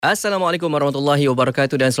Assalamualaikum warahmatullahi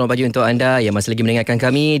wabarakatuh dan selamat pagi untuk anda yang masih lagi mendengarkan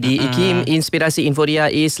kami di IKIM Inspirasi Inforia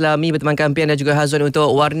Islami berteman Kampian dan juga Hazwan untuk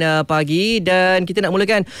Warna Pagi, dan kita nak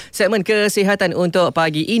mulakan segmen kesihatan untuk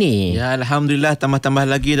pagi ini. Ya, Alhamdulillah, tambah-tambah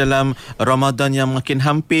lagi dalam Ramadan yang makin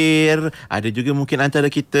hampir. Ada juga mungkin antara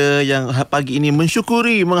kita yang pagi ini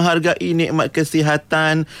mensyukuri, menghargai nikmat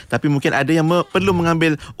kesihatan, tapi mungkin ada yang perlu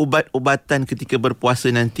mengambil ubat-ubatan ketika berpuasa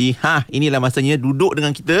nanti. Inilah masanya duduk dengan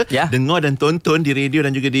kita, dengar dan tonton di radio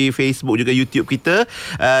dan juga di Facebook juga YouTube kita,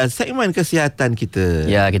 segmen kesihatan kita.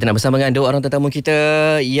 Ya, kita nak bersama dengan dua orang tetamu kita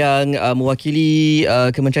yang mewakili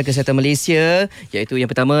Kementerian Kesihatan Malaysia, iaitu yang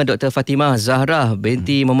pertama Dr. Fatimah Zahra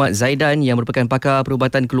binti Muhammad Zaidan yang merupakan pakar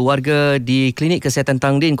perubatan keluarga di Klinik Kesihatan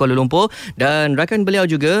Tanglin Kuala Lumpur, dan rakan beliau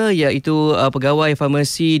juga iaitu pegawai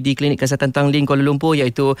farmasi di Klinik Kesihatan Tanglin Kuala Lumpur,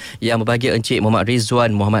 iaitu yang berbahagia Encik Muhammad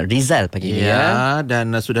Rizwan Muhammad Rizal pagi ini.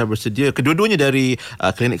 Dan sudah bersedia kedua-duanya dari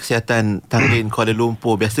Klinik Kesihatan Tanglin Kuala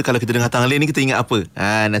Lumpur. Biasa kalau kita dengar Tanglin ni kita ingat apa?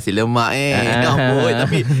 Nasi lemak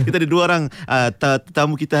tapi kita ada dua orang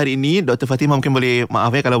tetamu kita hari ini. Dr. Fatimah mungkin boleh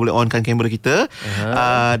maaf kalau boleh onkan kamera kita.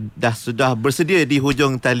 Sudah bersedia di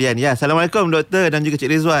hujung talian. Ya, Assalamualaikum Doktor dan juga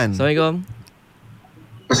Cik Rizwan. Assalamualaikum.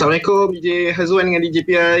 Assalamualaikum DJ Hazwan dengan DJ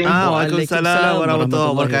PI. Waalaikumsalam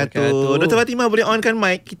warahmatullahi wabarakatuh. Dr. Fatimah boleh onkan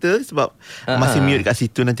mic kita sebab masih mute kat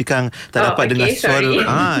situ, nanti Kang tak dapat dengar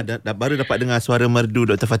suara. Baru dapat dengar suara merdu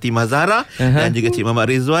Dr. Fatimah Zahra dan juga Cik Muhammad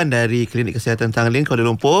Rizwan dari Klinik Kesihatan Tanglin Kuala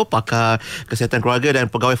Lumpur, pakar kesihatan keluarga dan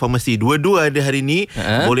pegawai farmasi. Dua-dua ada hari ini.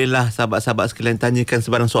 Bolehlah sahabat-sahabat sekalian tanyakan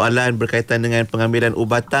sebarang soalan berkaitan dengan pengambilan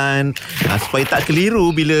ubatan supaya tak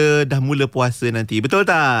keliru bila dah mula puasa nanti. Betul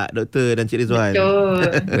tak Doktor dan Cik Rizwan?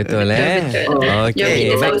 Betul. Okey. Jom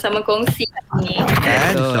kita sama-sama kongsi ni.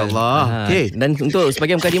 InsyaAllah. Dan untuk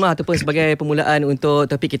sebagai mukadimah ataupun sebagai permulaan untuk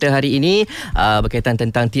topik kita hari ini berkaitan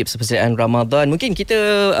tentang tips persediaan Ramadan, mungkin kita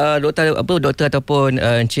doktor ataupun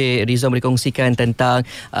Encik Rizwan boleh kongsikan tentang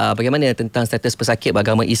bagaimana tentang status pesakit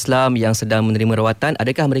beragama Islam yang sedang menerima rawatan.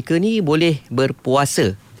 Adakah mereka ni boleh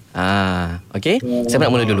berpuasa? Okey. Saya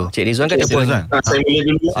nak mula dulu. Cik Rizwan kan ataupun saya mula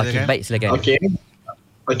dulu. Okey, baik, silakan.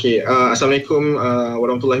 Okey, Assalamualaikum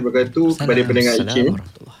warahmatullahi wabarakatuh kepada pendengar IKIM.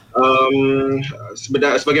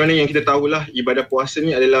 Sebagaimana yang kita tahulah, ibadah puasa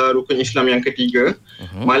ni adalah rukun Islam yang ketiga.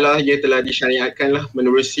 Malah ia telah disyariatkanlah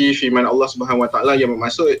menerusi firman Allah Subhanahu Wa Taala yang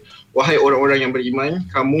bermaksud, wahai orang-orang yang beriman,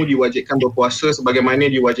 kamu diwajibkan berpuasa sebagaimana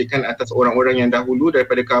diwajibkan atas orang-orang yang dahulu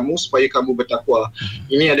daripada kamu supaya kamu bertakwa.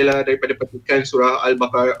 Ini adalah daripada petikan surah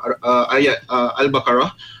Al-Baqarah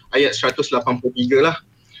ayat 183 lah.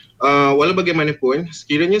 Walau bagaimanapun,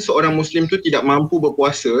 sekiranya seorang Muslim tu tidak mampu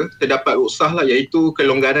berpuasa, terdapat rukhsah lah, iaitu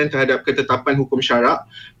kelonggaran terhadap ketetapan hukum syarak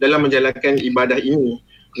dalam menjalankan ibadah ini.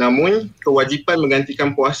 Namun, kewajipan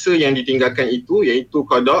menggantikan puasa yang ditinggalkan itu, iaitu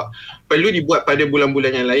qada, perlu dibuat pada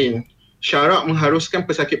bulan-bulan yang lain. Syarak mengharuskan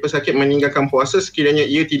pesakit-pesakit meninggalkan puasa sekiranya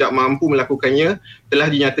ia tidak mampu melakukannya telah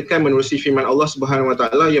dinyatakan menerusi firman Allah Subhanahu Wa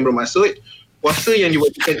Taala yang bermaksud, puasa yang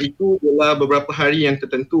diwajibkan itu adalah beberapa hari yang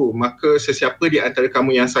tertentu. Maka sesiapa di antara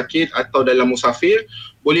kamu yang sakit atau dalam musafir,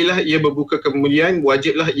 bolehlah ia berbuka, kemudian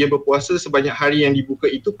wajiblah ia berpuasa sebanyak hari yang dibuka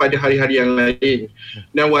itu pada hari-hari yang lain.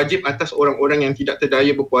 Dan wajib atas orang-orang yang tidak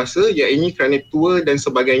terdaya berpuasa, iaitu kerana tua dan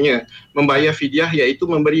sebagainya, membayar fidyah, iaitu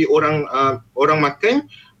memberi orang makan,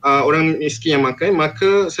 orang miskin yang makan.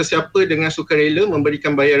 Maka sesiapa dengan sukarela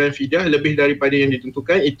memberikan bayaran fidyah lebih daripada yang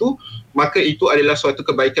ditentukan itu, maka itu adalah suatu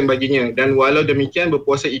kebaikan baginya. Dan walau demikian,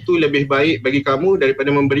 berpuasa itu lebih baik bagi kamu daripada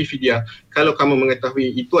memberi fidyah, kalau kamu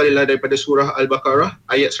mengetahui. Itu adalah daripada surah Al-Baqarah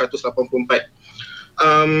ayat 184.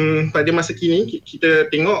 Pada masa kini kita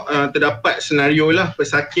tengok terdapat senario lah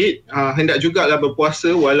pesakit hendak jugalah berpuasa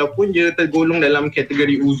walaupun dia tergolong dalam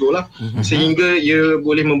kategori uzur lah, sehingga ia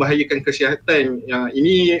boleh membahayakan kesihatan.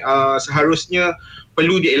 Ini seharusnya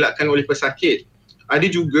perlu dielakkan oleh pesakit. Ada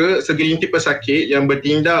juga segelintir pesakit yang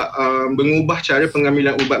bertindak mengubah cara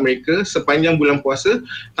pengambilan ubat mereka sepanjang bulan puasa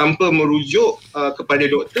tanpa merujuk kepada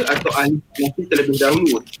doktor atau ahli farmasi terlebih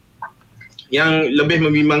dahulu. Yang lebih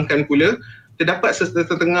membimbangkan pula, terdapat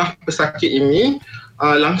setengah pesakit ini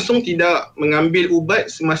langsung tidak mengambil ubat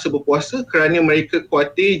semasa berpuasa kerana mereka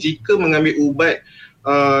khawatir jika mengambil ubat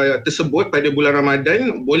tersebut pada bulan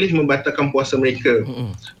Ramadan boleh membatalkan puasa mereka.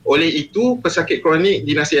 Oleh itu, pesakit kronik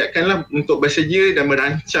dinasihatkanlah untuk bersedia dan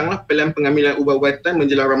merancanglah pelan pengambilan ubat-ubatan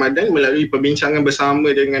menjelang Ramadan melalui perbincangan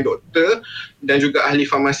bersama dengan doktor dan juga ahli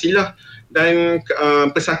farmasi lah. Dan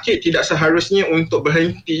pesakit tidak seharusnya untuk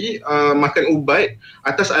berhenti makan ubat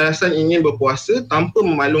atas alasan ingin berpuasa tanpa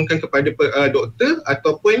memaklumkan kepada doktor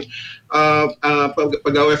ataupun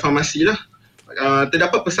pegawai farmasi lah.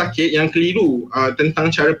 terdapat pesakit yang keliru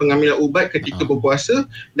tentang cara pengambilan ubat ketika berpuasa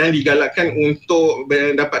dan digalakkan untuk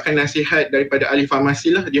mendapatkan nasihat daripada ahli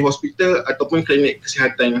farmasi lah di hospital ataupun klinik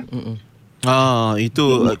kesihatan.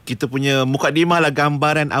 Itu kita punya mukadimah lah,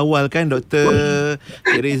 gambaran awal kan Dr.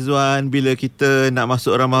 Rizwan, bila kita nak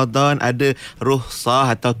masuk Ramadan ada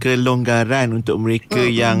rukhsah atau kelonggaran untuk mereka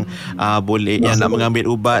yang boleh, yang nak mengambil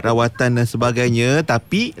ubat, rawatan dan sebagainya,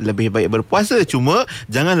 tapi lebih baik berpuasa. Cuma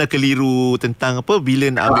janganlah keliru tentang bila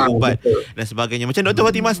nak ambil ubat dan sebagainya. Macam Dr.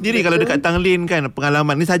 Fatimah sendiri kalau dekat Tanglin kan,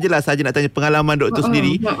 pengalaman ni saja nak tanya pengalaman doktor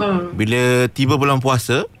sendiri bila tiba bulan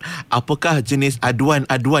puasa, apakah jenis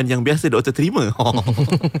aduan-aduan yang biasa doktor terima?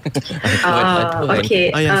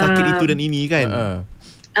 Yang sakit itu dan ini kan.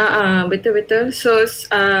 Betul-betul. So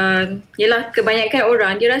yelah, kebanyakan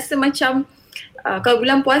orang dia rasa macam kalau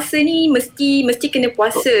bulan puasa ni mesti kena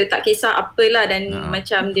puasa, tak kisah apalah, dan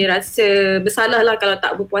macam dia rasa bersalah lah kalau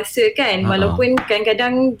tak berpuasa kan. Walaupun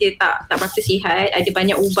kadang-kadang dia tak berapa sihat, ada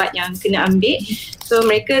banyak ubat yang kena ambil. So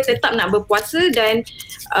mereka tetap nak berpuasa dan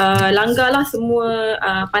langgarlah semua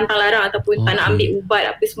pantang larang ataupun tak nak ambil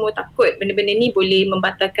ubat apa semua, takut benda-benda ni boleh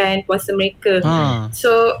membatalkan puasa mereka.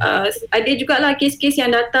 So ada jugalah kes-kes yang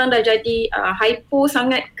datang dah jadi hypo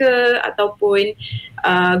sangat ke, ataupun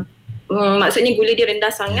maksudnya gula dia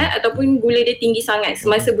rendah sangat ataupun gula dia tinggi sangat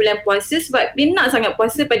semasa bulan puasa sebab dia nak sangat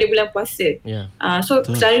puasa pada bulan puasa. So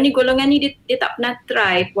selalunya golongan ni dia tak pernah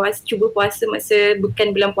try cuba puasa masa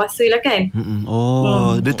bukan bulan puasa lah kan.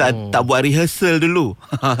 Dia tak buat rehearsal dulu.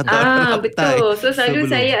 Betul. So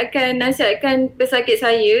selalu saya akan nasihatkan pesakit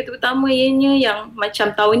saya, terutama ianya yang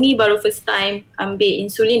macam tahun ni baru first time ambil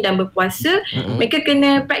insulin dan berpuasa, mereka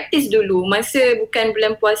kena practice dulu masa bukan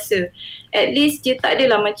bulan puasa. At least dia tak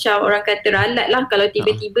adalah macam orang kata ralat lah kalau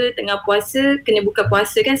tiba-tiba tengah puasa kena buka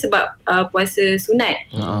puasa kan, sebab puasa sunat.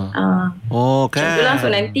 Kan. Itulah, so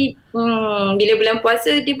nanti bila bulan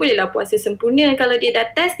puasa dia bolehlah puasa sempurna. Kalau dia dah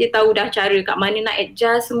test, dia tahu dah cara kat mana nak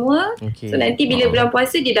adjust semua. So nanti bila bulan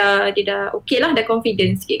puasa dia dah okey lah, dah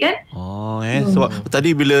confident sikit kan. Sebab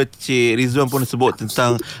tadi bila Cik Rizwan pun sebut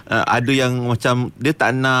tentang ada yang macam dia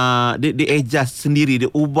tak nak, dia adjust sendiri, dia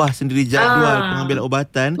ubah sendiri jadual pengambilan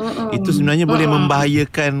ubatan. Itu sebenarnya boleh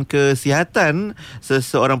membahayakan kesihatan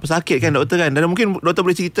seseorang pesakit kan doktor kan. Dan mungkin doktor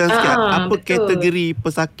boleh cerita sikit apa kategori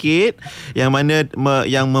pesakit yang mana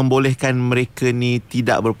yang membolehkan mereka ni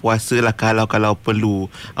tidak berpuasa lah kalau perlu.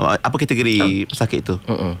 Apa kategori pesakit tu?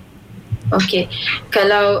 Okey,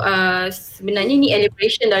 kalau sebenarnya ni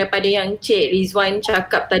elaboration daripada yang Cik Rizwan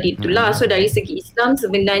cakap tadi itulah. So dari segi Islam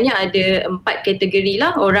sebenarnya ada 4 kategori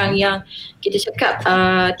lah orang yang kita cakap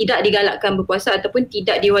tidak digalakkan berpuasa ataupun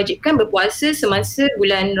tidak diwajibkan berpuasa semasa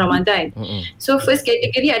bulan Ramadan. So first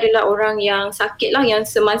kategori adalah orang yang sakit lah, yang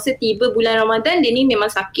semasa tiba bulan Ramadan dia ni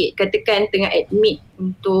memang sakit, katakan tengah admit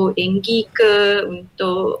untuk denggi ke,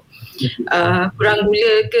 untuk kurang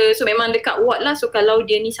gula ke, so memang dekat ward lah. So kalau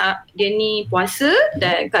dia ni puasa,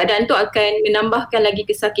 dan keadaan tu akan menambahkan lagi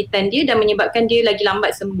kesakitan dia dan menyebabkan dia lagi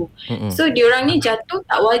lambat sembuh. So diorang ni jatuh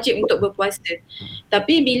tak wajib untuk berpuasa.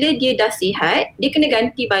 Tapi bila dia dah sihat, dia kena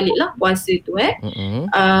ganti balik lah puasa tu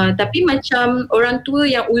tapi macam orang tua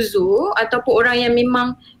yang uzur ataupun orang yang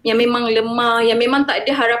memang lemah, yang memang tak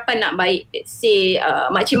ada harapan nak baik, let's say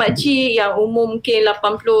makcik-makcik yang umur mungkin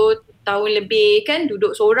 80 tahun lebih kan,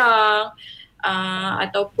 duduk seorang,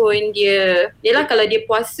 ataupun dia kalau dia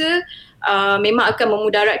puasa memang akan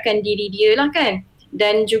memudaratkan diri dia lah kan.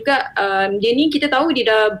 Dan juga dia ni kita tahu dia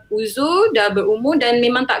dah uzur, dah berumur dan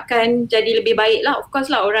memang takkan jadi lebih baik lah. Of course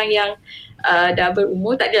lah, orang yang dah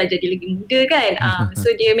berumur tak adalah jadi lagi muda kan. So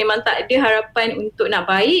dia memang tak ada harapan untuk nak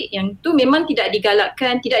baik. Yang tu memang tidak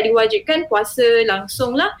digalakkan, tidak diwajibkan puasa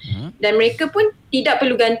langsung lah. Dan mereka pun tidak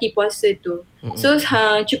perlu ganti puasa tu. So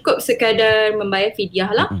cukup sekadar membayar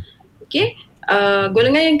fidyah lah. Okay.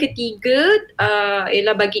 Golongan yang ketiga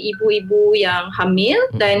ialah bagi ibu-ibu yang hamil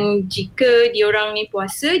dan jika diorang ni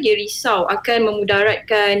puasa, dia risau akan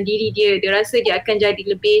memudaratkan diri dia. Dia rasa dia akan jadi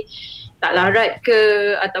lebih tak larat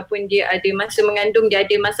ke, ataupun dia ada masa mengandung, dia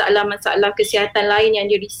ada masalah-masalah kesihatan lain yang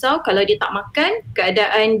dia risau. Kalau dia tak makan,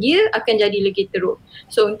 keadaan dia akan jadi lagi teruk.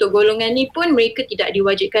 So untuk golongan ni pun mereka tidak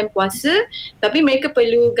diwajibkan puasa, tapi mereka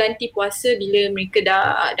perlu ganti puasa bila mereka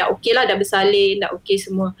dah okey lah, dah bersalin, dah okey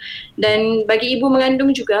semua. Dan bagi ibu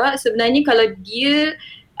mengandung juga, sebenarnya kalau dia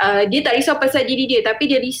tak risau pasal diri dia, tapi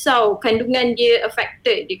dia risau kandungan dia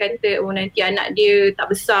affected. Dia kata nanti anak dia tak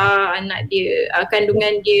besar, anak dia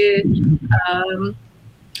kandungan dia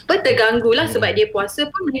terganggu lah sebab dia puasa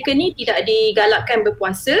pun. Mereka ni tidak digalakkan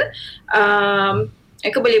berpuasa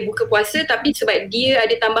mereka boleh buka puasa, tapi sebab dia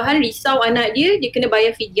ada tambahan risau anak dia kena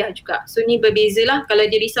bayar fidyah juga. So ni berbezalah. Kalau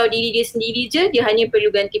dia risau diri dia sendiri je, dia hanya perlu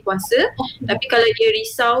ganti puasa. Tapi kalau dia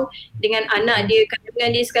risau dengan anak dia, kandungan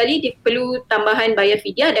dia sekali, dia perlu tambahan bayar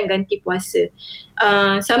fidyah dan ganti puasa.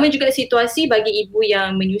 Sama juga situasi bagi ibu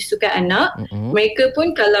yang menyusukan anak. Mereka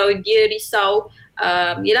pun kalau dia risau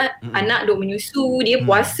yelah anak duk menyusu, dia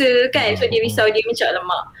puasa kan, so dia risau dia macam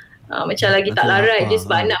lemak, macam lagi tak larat je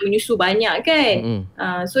sebab anak menyusu banyak kan.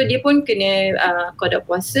 So dia pun kena qada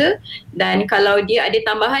puasa. Dan kalau dia ada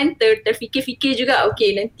tambahan, terfikir-fikir juga,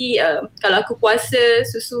 okay nanti kalau aku puasa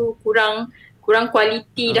susu kurang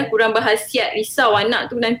kualiti, dah kurang berkhasiat, risau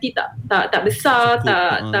anak tu nanti tak besar,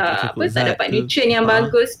 tak dapat nutrien yang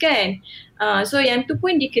bagus kan. So yang tu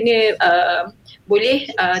pun dia kena boleh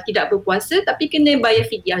tidak berpuasa, tapi kena bayar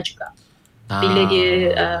fidyah juga bila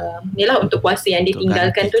dia ni lah untuk puasa yang dia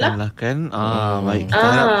tinggalkan tu lah kan. Baik, kita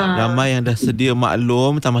harap ramai yang dah sedia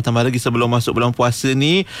maklum, tambah-tambah lagi sebelum masuk bulan puasa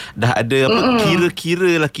ni dah ada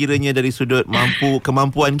kira-kira lah kiranya dari sudut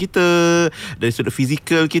kemampuan kita, dari sudut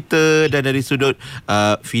fizikal kita, dan dari sudut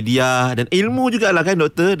fidyah dan ilmu jugalah kan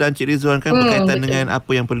doktor dan Cik Rizwan kan, berkaitan dengan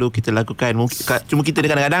apa yang perlu kita lakukan. Cuma kita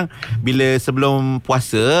ni kadang-kadang bila sebelum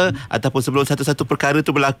puasa ataupun sebelum satu-satu perkara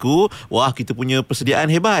tu berlaku, wah kita punya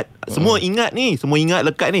persediaan hebat, semua ingat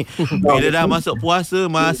lekat ni. Bila dah masuk puasa,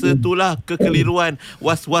 masa itulah kekeliruan,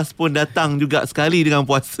 was-was pun datang juga sekali dengan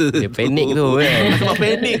puasa. Dia panik tu kan. Sebab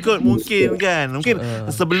panik kot mungkin kan. Mungkin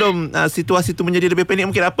sebelum situasi tu menjadi lebih panik,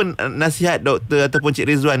 mungkin apa nasihat doktor ataupun Cik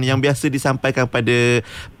Rizwan yang biasa disampaikan pada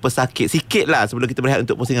pesakit sikit lah sebelum kita berehat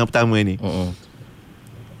untuk pusingan pertama ni.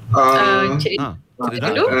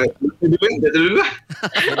 Dulu lah.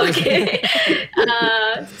 Okay.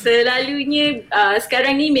 Selalunya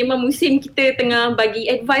sekarang ni memang musim kita tengah bagi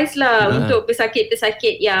advice lah untuk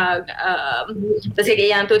pesakit-pesakit yang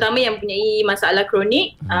terutama yang mempunyai masalah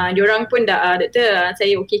kronik. Diorang pun dah doktor,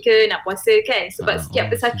 saya okey ke nak puasa kan, sebab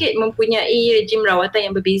setiap pesakit mempunyai rejim rawatan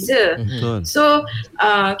yang berbeza. So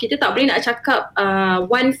kita tak boleh nak cakap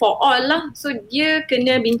one for all lah. So dia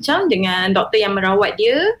kena bincang dengan doktor yang merawat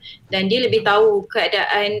dia, dan dia lebih tahu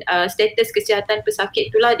keadaan status kesihatan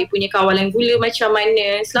pesakit tu lah. Dia punya kawalan gula macam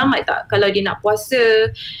mana, selamat tak kalau dia nak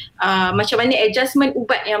puasa, macam mana adjustment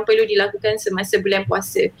ubat yang perlu dilakukan semasa bulan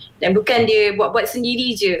puasa. Dan bukan dia buat-buat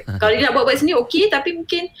sendiri je. Kalau dia nak buat-buat sendiri okey, tapi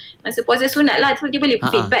mungkin masa puasa sunat lah, so dia boleh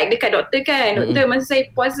feedback dekat doktor kan. Doktor, masa saya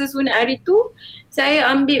puasa sunat hari tu,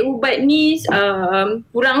 saya ambil ubat ni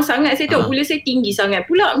kurang sangat, saya tengok gula saya tinggi sangat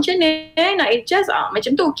pula, macam mana nak adjust,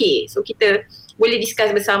 macam tu okey. So kita boleh discuss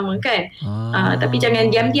bersama kan. Tapi jangan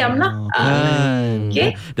diam-diam lah.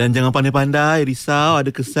 Okay. Dan jangan pandai-pandai, risau, ada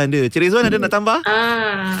kesan dia. Cik Rizwan ada nak tambah?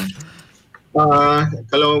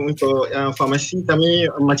 Kalau untuk farmasi, kami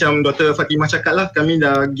macam Dr. Fatimah cakap lah, kami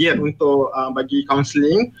dah giat untuk bagi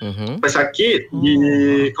kaunseling pesakit di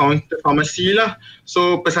kaunter farmasi lah.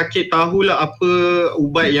 So pesakit tahulah apa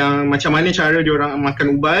ubat yang, macam mana cara diorang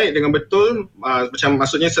makan ubat dengan betul, macam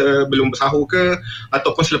maksudnya sebelum bersahur ke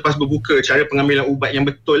ataupun selepas berbuka, cara pengambilan ubat yang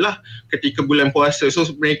betul lah ketika bulan puasa. So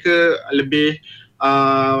mereka lebih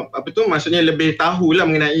maksudnya lebih tahulah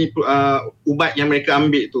mengenai ubat yang mereka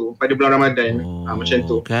ambil tu pada bulan Ramadan. Macam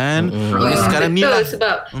tu kan. Sekarang ni lah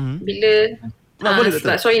sebab bila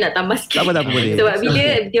sebab sorry nak tambah sikit. Tak apa boleh. Sebab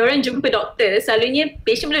bila diorang jumpa doktor, selalunya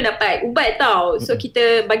patient belum dapat ubat tau. So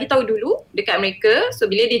kita bagi tahu dulu dekat mereka. So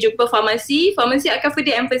bila dia jumpa farmasi akan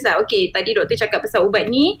further emphasize, okay tadi doktor cakap pasal ubat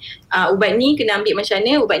ni kena ambil macam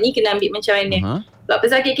mana, ubat ni kena ambil macam mana. Sebab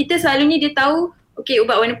pesakit kita selalunya dia tahu okey,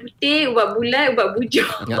 ubat warna putih, ubat bulat, ubat bujur.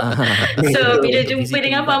 So bila jumpa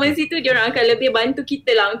dengan farmasi tu, diorang akan lebih bantu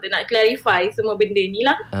kita lah untuk nak clarify semua benda ni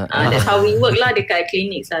lah. That's how we work lah dekat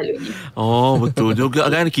klinik selalunya. Betul juga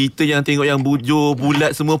kan. Kita yang tengok yang bujur,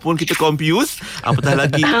 bulat semua pun kita confuse. Apatah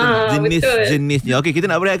lagi jenis-jenisnya. Okey, kita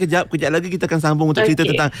nak berehat kejap lagi kita akan sambung untuk cerita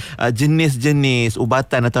tentang jenis-jenis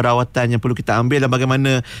ubatan atau rawatan yang perlu kita ambil dan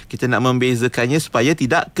bagaimana kita nak membezakannya supaya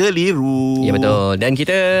tidak keliru. Ya betul. Dan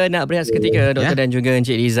kita nak berehat seketika doktor dan juga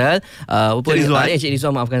Encik Rizal. Encik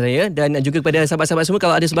Rizwan, maafkan saya. Dan juga kepada sahabat-sahabat semua,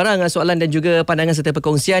 kalau ada sebarang soalan dan juga pandangan serta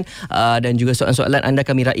perkongsian dan juga soalan-soalan anda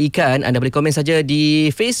kami raikan, anda boleh komen saja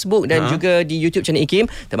di Facebook dan juga di YouTube channel IKIM,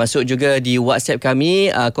 termasuk juga di WhatsApp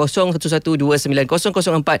kami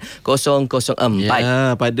 01129004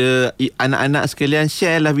 Ya, pada anak-anak sekalian,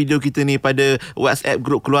 share lah video kita ni pada WhatsApp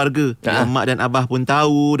grup keluarga. Mak dan abah pun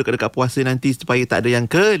tahu dekat-dekat puasa nanti supaya tak ada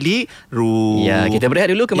yang keliru. Ya, kita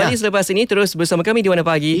berehat dulu, kembali selepas ini terus bersama kami di Warna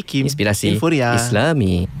Pagi, Inspirasi Inforia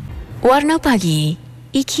Islami. Warna Pagi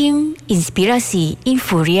IKIM, Inspirasi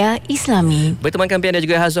Inforia Islami. Bertemankan Pian dan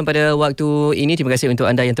juga Hazwan pada waktu ini. Terima kasih untuk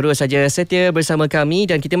anda yang terus saja setia bersama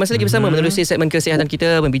kami, dan kita masih lagi bersama menerusi segmen kesihatan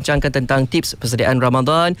kita, membincangkan tentang tips persediaan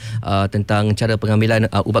Ramadan, tentang cara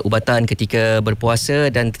pengambilan ubat-ubatan ketika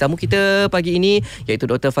berpuasa. Dan tetamu kita pagi ini iaitu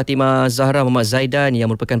Dr. Fatimah Zahra Muhammad Zaidan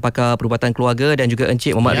yang merupakan pakar perubatan keluarga, dan juga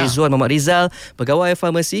Encik Muhammad Rizwan Muhammad Rizal, pegawai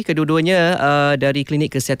farmasi, kedua-duanya dari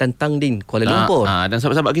Klinik Kesihatan Tangding, Kuala Lumpur. Dan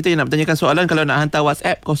sahabat-sahabat kita yang nak bertanyakan soalan, kalau nak hantar WhatsApp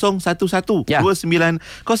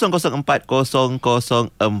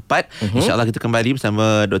 011-29004004. InsyaAllah kita kembali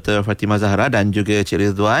bersama Dr. Fatimah Zahra dan juga Cik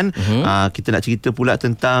Rizwan. Kita nak cerita pula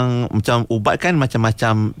tentang macam ubat kan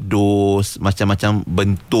macam-macam dos, macam-macam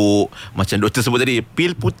bentuk. Macam doktor sebut tadi,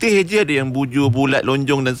 pil putih je ada yang bujur, bulat,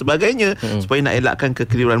 lonjong dan sebagainya, supaya nak elakkan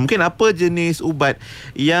kekeliruan. Mungkin apa jenis ubat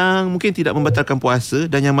yang mungkin tidak membatalkan puasa,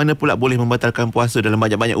 dan yang mana pula boleh membatalkan puasa dalam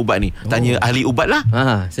banyak-banyak ubat ni? Tanya ahli ubat lah.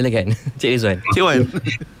 Silakan Cik Rizwan. Cik Wan.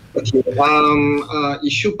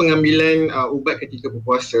 Isu pengambilan ubat ketika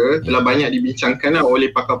berpuasa telah banyak dibincangkan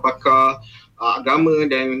oleh pakar-pakar agama,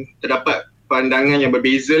 dan terdapat pandangan yang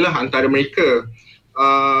berbeza lah antara mereka.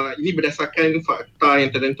 Ini berdasarkan fakta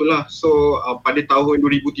yang tertentu lah. So pada tahun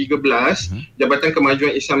 2013, Jabatan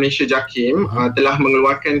Kemajuan Islam Malaysia JAKIM telah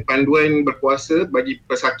mengeluarkan panduan berpuasa bagi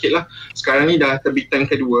pesakit lah. Sekarang ni dah terbitan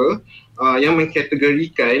kedua, yang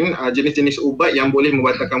mengkategorikan jenis-jenis ubat yang boleh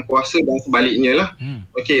membatalkan puasa dan sebaliknya lah.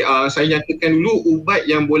 Okey, saya nyatakan dulu ubat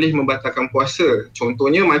yang boleh membatalkan puasa.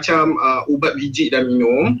 Contohnya macam ubat biji dan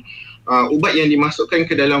minum, ubat yang dimasukkan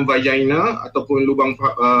ke dalam vagina ataupun lubang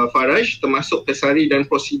faraj, termasuk pesari dan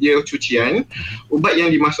prosedur cucian, ubat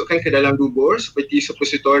yang dimasukkan ke dalam dubur seperti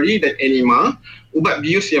suppository dan enema, ubat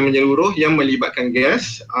bius yang menyeluruh yang melibatkan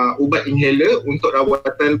gas, ubat inhaler untuk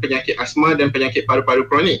rawatan penyakit asma dan penyakit paru-paru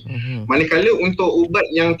kronik. Manakala untuk ubat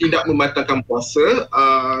yang tidak membatalkan puasa,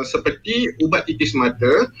 seperti ubat titis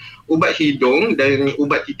mata, ubat hidung dan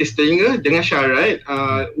ubat titis telinga, dengan syarat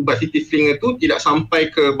ubat titis telinga tu tidak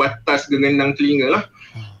sampai ke batas gengendang telinga lah.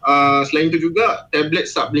 Selain itu juga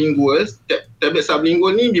tablet sublingual. Tablet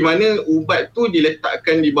sublingual ni di mana ubat tu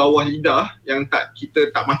diletakkan di bawah lidah, yang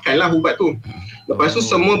kita tak makan lah ubat tu. Lepas tu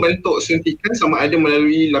semua bentuk suntikan, sama ada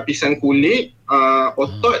melalui lapisan kulit,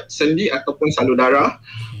 otot, sendi ataupun salur darah.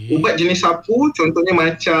 Ubat jenis sapu contohnya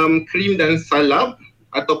macam krim dan salap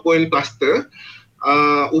ataupun plaster.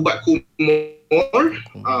 Ubat kumur,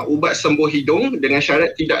 ubat sembuh hidung dengan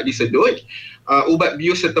syarat tidak disedut, ubat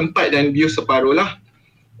bius setempat dan bius separuh lah.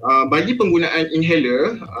 Bagi penggunaan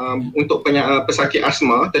inhaler untuk pesakit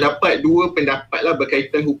asma, terdapat dua pendapat lah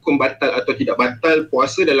berkaitan hukum batal atau tidak batal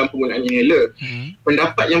puasa dalam penggunaan inhaler.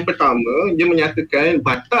 Pendapat yang pertama, dia menyatakan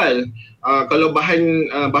batal kalau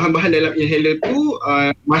bahan-bahan dalam inhaler tu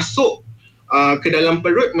masuk ke dalam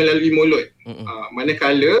perut melalui mulut.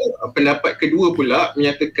 Manakala pendapat kedua pula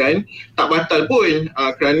menyatakan tak batal pun,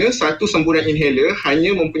 kerana satu semburan inhaler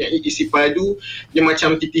hanya mempunyai isi padu yang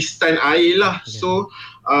macam titisan air lah. So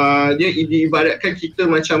dia diibaratkan kita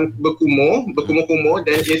macam berkumur-kumur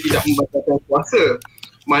dan dia tidak membatalkan puasa.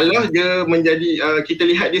 Malah dia menjadi, kita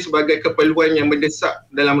lihat dia sebagai keperluan yang mendesak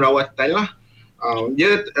dalam rawatan lah.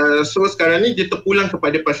 So sekarang ni dia terpulang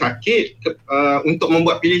kepada pesakit untuk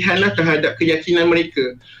membuat pilihan lah terhadap keyakinan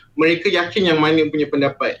mereka. Mereka yakin yang mana punya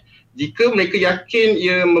pendapat. Jika mereka yakin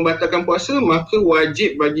ia membatalkan puasa, maka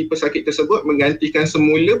wajib bagi pesakit tersebut menggantikan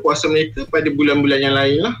semula puasa mereka pada bulan-bulan yang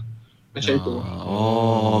lain lah. Macam tu.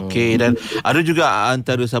 Okey. Dan ada juga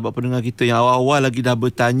antara sahabat pendengar kita yang awal-awal lagi dah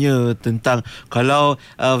bertanya tentang kalau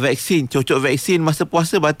vaksin, cocok vaksin masa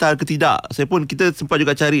puasa batal ke tidak. Kita sempat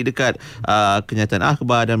juga cari dekat kenyataan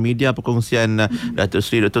akhbar dan media perkongsian Datuk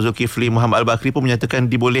Seri Dr. Zulkifli Muhammad Al-Bakri pun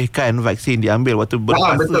menyatakan dibolehkan vaksin diambil waktu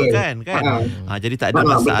berpuasa kan. Jadi tak ada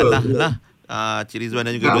masalah lah. Cik Rizwan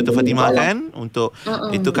dan juga Dr. Fatimah kan untuk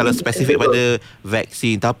itu kalau spesifik pada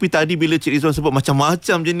vaksin. Tapi tadi bila Cik Rizwan sebut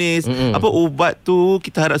macam-macam jenis apa ubat tu,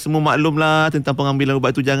 kita harap semua maklum lah tentang pengambilan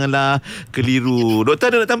ubat tu, janganlah keliru.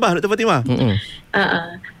 Doktor ada nak tambah, Dr. Fatimah?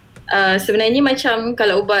 Sebenarnya macam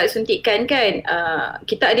kalau ubat suntikan kan,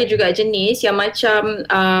 kita ada juga jenis yang macam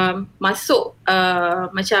masuk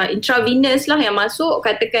macam intravenous lah, yang masuk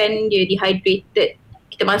katakan dia dehydrated,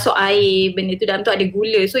 kita masuk air, benda tu dalam tu ada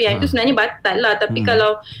gula. So yang tu sebenarnya batal lah. Tapi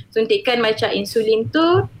kalau suntikan macam insulin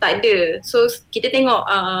tu tak ada. So kita tengok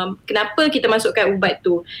kenapa kita masukkan ubat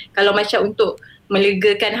tu. Kalau macam untuk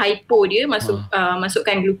melegakan hypo dia,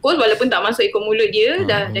 masukkan glukos, walaupun tak masuk ikut mulut dia,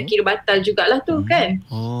 dah kira batal jugalah tu kan.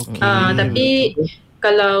 Tapi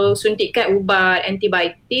kalau suntikan ubat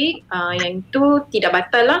antibiotik, yang tu tidak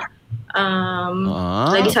batal lah.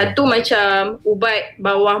 Lagi satu macam ubat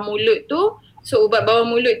bawah mulut tu, So ubat bawah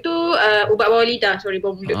mulut tu ubat bawah lidah,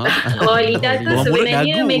 bawah mulut. Bawah lidah tu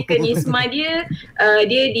sebenarnya mekanisme dia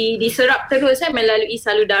diserap terus melalui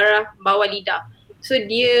salur darah bawah lidah. So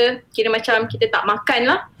dia kira macam kita tak makan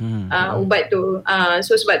lah ubat tu.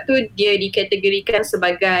 So sebab tu dia dikategorikan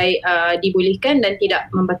sebagai dibolehkan dan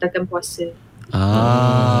tidak membatalkan puasa.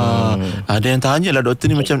 Ada yang tanya lah doktor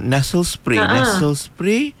ni macam nasal spray. Nasal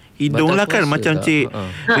spray hidung lah kan, macam Cik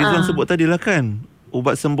Rizwan sebut tadi lah kan,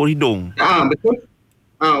 ubat sembuh hidung. Betul.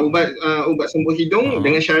 Ubat sembuh hidung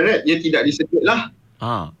dengan syarat dia tidak disedut lah.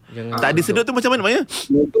 Tak disedut tu macam mana Maya?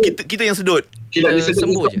 Kita yang sedut. Tidak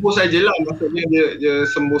disedut, sembuh sajalah. Maksudnya dia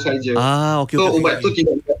sembuh saja. So ubat tu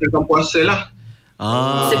tidak membatalkan puasa lah.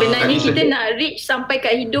 Sebenarnya kita nak reach sampai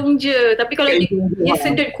kat hidung je. Tapi kalau dia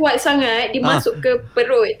sedut kuat sangat, dia masuk ke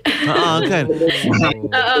perut. Kan.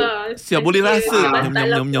 Siap boleh rasa.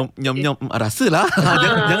 Nyam rasalah.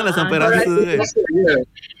 Janganlah sampai rasa kan.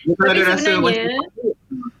 Bukan ada rasa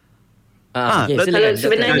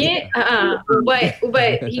sebenarnya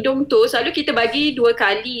ubat hidung tu selalu kita bagi 2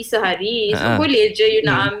 kali sehari. So boleh je you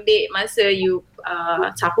nak ambil masa you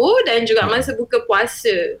sahur dan juga masa buka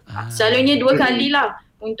puasa. Selalunya 2 kali lah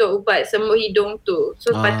untuk ubat sembuh hidung tu.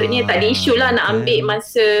 So patutnya tak ada isu lah nak ambil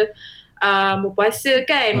masa berpuasa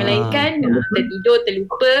kan, melainkan tertidur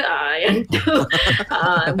terlupa yang tu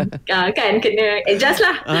kan kena adjust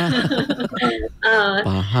lah.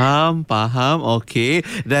 Faham. Okey.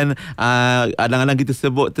 Dan kadang-kadang kita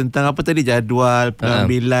sebut tentang apa tadi, jadual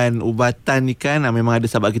pengambilan ubatan ni kan, memang ada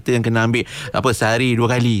sahabat kita yang kena ambil sehari 2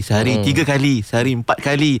 kali, sehari 3 kali, sehari 4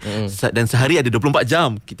 kali, dan sehari ada 24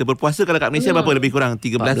 jam. Kita berpuasa kalau kat Malaysia berapa lebih kurang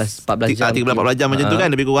 13-14 jam macam tu kan,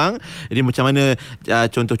 lebih kurang. Jadi macam mana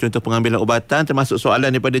contoh-contoh pengambilan ubatan, termasuk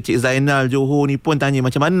soalan daripada Cik Zainal Johor ni pun tanya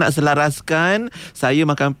macam mana nak selaraskan saya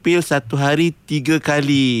makan pil 1 hari 3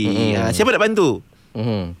 kali. Siapa nak bantu?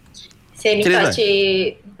 Saya minta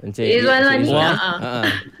Cik Rizwan lah ni.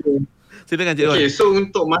 Silakan Cik Rizwan. Okay, so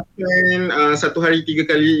untuk makan 1 hari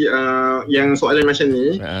 3 kali yang soalan macam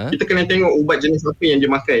ni, kita kena tengok ubat jenis apa yang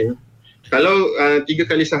dia makan. Kalau 3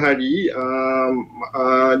 kali sehari,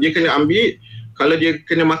 dia kena ambil. Kalau dia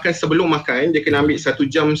kena makan sebelum makan, dia kena ambil 1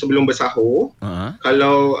 jam sebelum bersahur.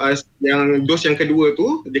 Kalau yang dos yang kedua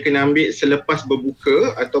tu, dia kena ambil selepas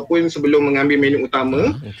berbuka ataupun sebelum mengambil menu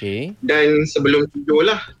utama. Dan sebelum tidur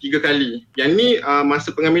lah 3 kali. Yang ni masa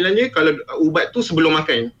pengambilannya kalau ubat tu sebelum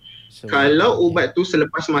makan. Kalau ubat tu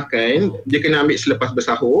selepas makan, dia kena ambil selepas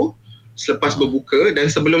bersahur, selepas berbuka dan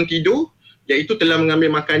sebelum tidur, iaitu telah mengambil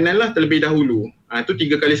makanan lah terlebih dahulu. Itu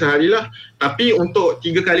 3 kali sehari lah. Tapi untuk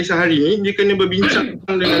 3 kali sehari ni, dia kena berbincang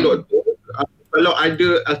dengan doktor. Kalau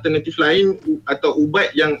ada alternatif lain atau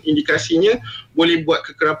ubat yang indikasinya boleh buat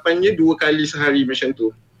kekerapannya 2 kali sehari macam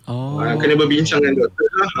tu. Kena berbincang dengan doktor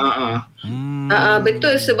lah.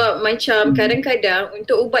 Betul, sebab macam kadang-kadang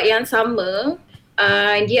untuk ubat yang sama,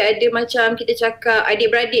 dia ada macam kita cakap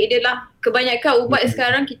adik-beradik dia lah. Kebanyakan ubat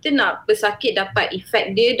sekarang kita nak pesakit dapat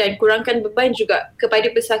efek dia dan kurangkan beban juga kepada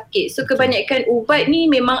pesakit. So kebanyakan ubat ni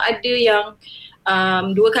memang ada yang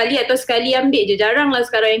 2 kali atau sekali ambil je. Jarang lah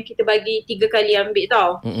sekarang yang kita bagi 3 kali ambil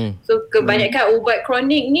tau. So kebanyakan ubat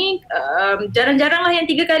kronik ni jarang-jarang lah yang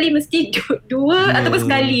 3 kali, mesti 2 ataupun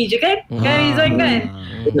sekali je kan. Kan Rizwan kan?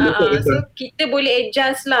 So kita boleh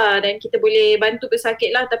adjust lah dan kita boleh bantu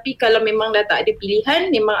pesakit lah. Tapi kalau memang dah tak ada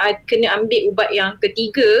pilihan, memang kena ambil ubat yang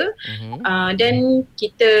ketiga. Dan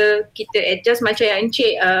kita adjust macam yang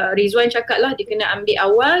Encik Rizwan cakap lah, dia kena ambil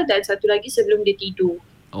awal dan satu lagi sebelum dia tidur.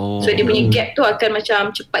 So dia punya gap tu akan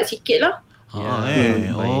macam cepat sikit lah.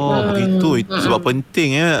 Begitu. Sebab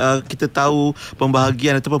penting kita tahu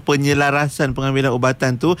pembahagian ataupun penyelarasan pengambilan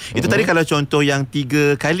ubatan tu. Itu tadi kalau contoh yang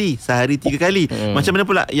 3 kali, sehari 3 kali. Macam mana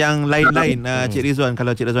pula yang lain-lain, Cik Rizwan,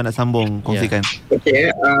 kalau Cik Rizwan nak sambung, kongsikan.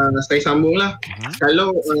 Okey, saya sambung lah.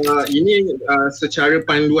 Kalau ini secara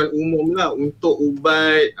panduan umum lah untuk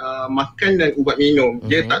ubat makan dan ubat minum,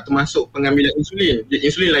 dia tak termasuk pengambilan insulin.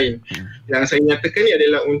 Insulin lain. Yang saya nyatakan ni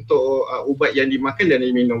adalah untuk ubat yang dimakan dan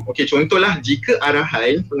diminum. Okey, contohlah jika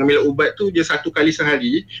arahan pengambilan ubat tu dia 1 kali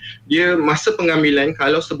sehari, dia masa pengambilan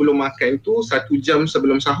kalau sebelum makan tu 1 jam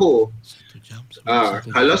sebelum sahur.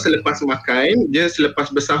 Kalau selepas makan, dia selepas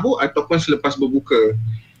bersahur ataupun selepas berbuka.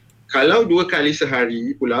 Kalau 2 kali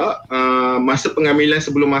sehari pula, masa pengambilan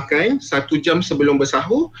sebelum makan 1 jam sebelum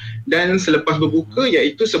bersahur dan selepas berbuka,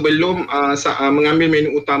 iaitu sebelum mengambil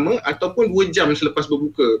menu utama ataupun 2 jam selepas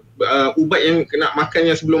berbuka. Ubat yang nak makan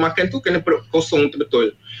yang sebelum makan tu kena perut kosong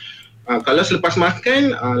betul-betul. Kalau selepas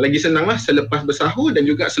makan, lagi senanglah selepas bersahur dan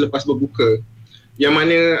juga selepas berbuka. Yang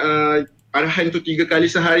mana arahan tu 3 kali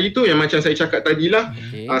sehari tu yang macam saya cakap tadilah.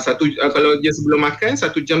 Kalau dia sebelum makan, 1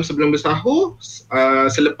 jam sebelum bersahur,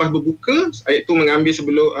 selepas berbuka, iaitu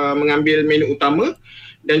mengambil menu utama,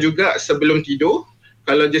 dan juga sebelum tidur.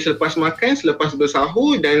 Kalau dia selepas makan, selepas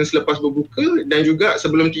bersahur dan selepas berbuka, dan juga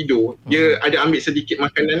sebelum tidur, dia ada ambil sedikit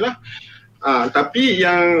makanan lah. Tapi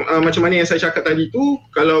yang macam mana yang saya cakap tadi tu,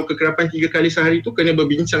 kalau kekerapan 3 kali sehari tu kena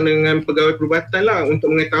berbincang dengan pegawai perubatan lah untuk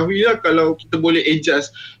mengetahui lah kalau kita boleh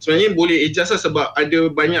adjust. Sebenarnya boleh adjust lah sebab ada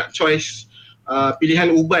banyak choice pilihan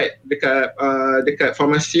ubat dekat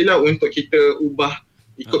farmasi lah untuk kita ubah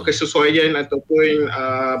ikut kesesuaian ataupun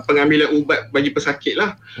pengambilan ubat bagi pesakit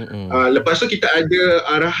lah. Lepas tu kita ada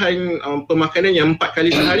arahan pemakanan yang 4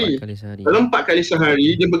 kali sehari. Kalau 4 kali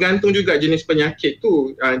sehari, dia bergantung juga jenis penyakit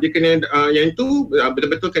tu. Dia kena, yang tu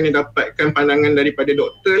betul-betul kena dapatkan pandangan daripada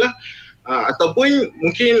doktor lah. Ataupun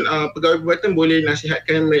mungkin pegawai perubatan boleh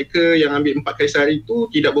nasihatkan mereka yang ambil 4 kali sehari tu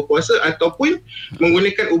tidak berpuasa ataupun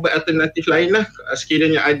menggunakan ubat alternatif lain lah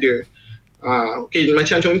sekiranya ada.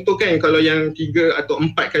 Macam contoh kan, kalau yang 3 atau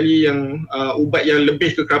 4 kali yang ubat yang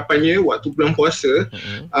lebih kekerapannya waktu bulan puasa,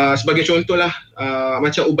 sebagai contoh lah,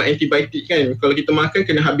 macam ubat antibiotik kan, kalau kita makan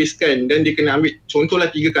kena habiskan dan dia kena ambil contohlah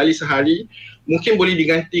 3 kali sehari, mungkin boleh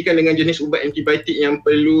digantikan dengan jenis ubat antibiotik yang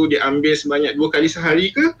perlu diambil sebanyak 2 kali sehari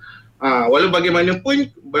ke. Walau bagaimanapun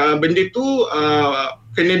benda tu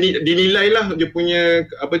kena dinilai lah, dia punya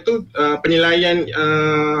penilaian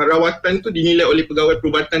rawatan tu dinilai oleh pegawai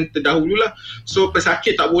perubatan terdahulu lah. So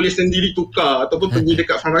pesakit tak boleh sendiri tukar ataupun pergi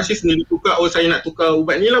dekat farmasi sendiri tukar, saya nak tukar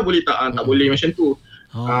ubat ni lah, boleh tak? Tak boleh macam tu.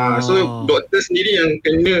 So doktor sendiri yang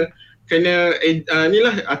kena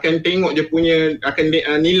akan tengok dia punya, akan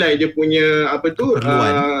nilai dia punya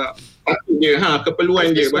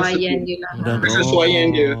keperluan dia,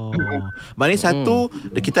 kesesuaian dia. Maknanya satu,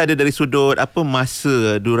 kita ada dari sudut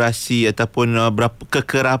masa, durasi ataupun berapa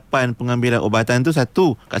kekerapan pengambilan ubatan tu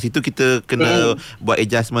satu. Kat situ kita kena buat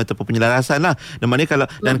adjustment ataupun penyelarasan lah. Dan maknanya kalau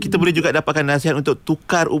dan kita boleh juga dapatkan nasihat untuk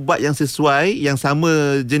tukar ubat yang sesuai, yang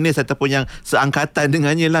sama jenis ataupun yang seangkatan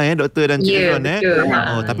dengannya lah doktor dan Cik Ron.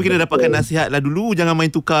 Tapi kena dapatkan nasihat lah dulu, jangan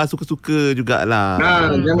main tukar suka-suka jugalah.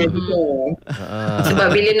 Jangan main tukar. Sebab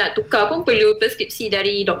bila nak tukar pun perlu preskripsi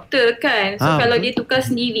dari doktor kan. So kalau dia tukar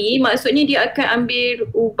sendiri, maksudnya dia akan ambil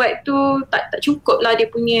ubat tu tak cukup lah dia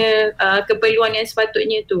punya keperluan yang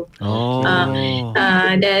sepatutnya tu.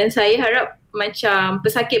 Dan saya harap macam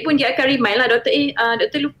pesakit pun dia akan remind lah doktor,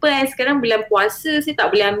 doktor lupa sekarang bulan puasa saya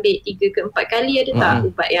tak boleh ambil 3 ke 4 kali, ada tak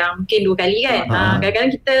ubat yang mungkin 2 kali kan.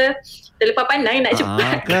 Kadang-kadang kita terlepas pandang nak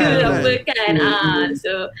cepat ke apa kan.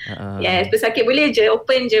 So yes, pesakit boleh je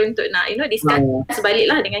open je untuk nak discuss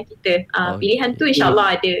sebalik lah dengan kita. Pilihan tu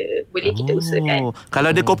insyaAllah ada, boleh kita usahakan.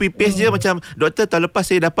 Kalau ada copy paste je macam, doktor tahun lepas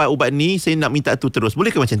saya dapat ubat ni, saya nak minta tu terus,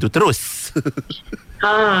 boleh ke macam tu terus?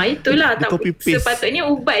 Itulah sepatutnya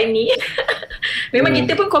ubat ni memang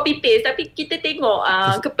kita pun copy paste, tapi kita tengok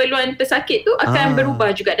keperluan pesakit tu akan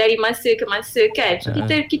berubah juga dari masa ke masa kan. So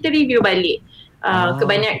kita review balik.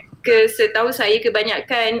 Setahu saya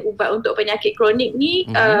kebanyakan ubat untuk penyakit kronik ni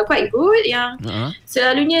quite good, yang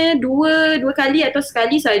selalunya dua kali atau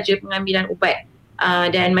sekali saja pengambilan ubat.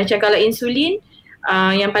 Dan macam kalau insulin,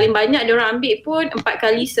 yang paling banyak diorang ambil pun 4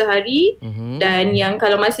 kali sehari. Dan yang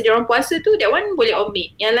kalau masa diorang puasa tu, that one boleh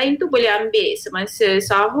omit. Yang lain tu boleh ambil semasa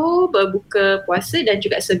sahur, berbuka puasa dan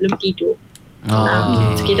juga sebelum tidur.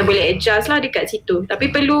 So kita boleh adjust lah dekat situ.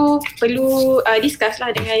 Tapi perlu discuss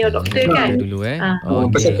lah dengan your doktor kan dulu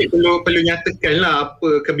pesakit perlu nyatakan lah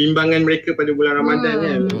apa kebimbangan mereka pada bulan Ramadan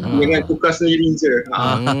kan. Jangan tukar sendiri je.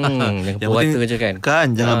 Jangan puasa je kan.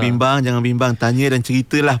 Jangan bimbang, tanya dan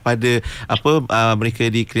ceritalah pada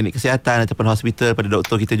mereka di klinik kesihatan ataupun hospital, pada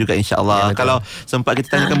doktor kita juga insya-Allah. Kalau sempat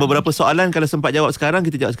kita tanyakan beberapa soalan, kalau sempat jawab sekarang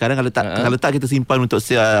kita jawab sekarang, kalau tak kita simpan untuk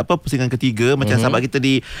pusingan ketiga. Macam sahabat kita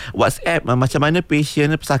di WhatsApp, macam mana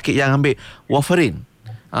pesakit yang ambil warfarin,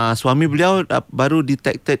 suami beliau baru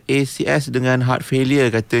detected ACS dengan heart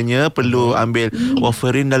failure, katanya perlu ambil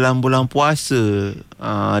warfarin dalam bulan puasa.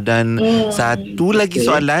 Dan satu lagi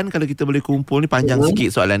soalan, kalau kita boleh kumpul ni, panjang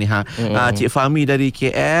sikit soalan ni. Cik Fahmi dari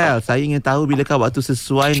KL, saya ingin tahu bilakah waktu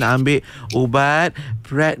sesuai nak ambil ubat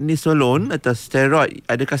prednisolone atau steroid,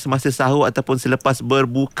 adakah semasa sahur ataupun selepas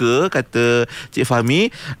berbuka, kata Cik Fahmi.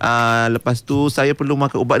 Lepas tu saya perlu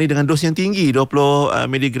makan ubat ni dengan dos yang tinggi, 20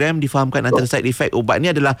 mg. Difahamkan antara side effect ubat ni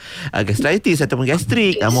adalah gastritis ataupun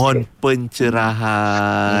gastrik. Mohon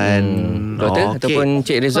pencerahan. Doktor ataupun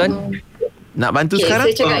Cik Rizwan. Nak bantu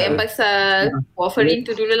sekarang? Saya cakap yang pasal warfarin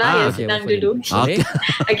tu dululah, yang senang dulu.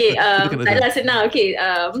 Okey, taklah senang. Okey,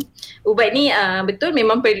 ubat ni betul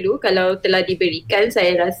memang perlu kalau telah diberikan.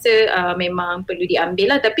 Saya rasa memang perlu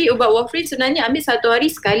diambil lah. Tapi ubat warfarin sebenarnya ambil 1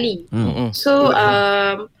 hari sekali. So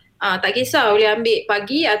tak kisah boleh ambil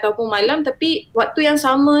pagi ataupun malam, tapi waktu yang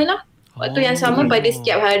sama lah. Waktu yang sama pada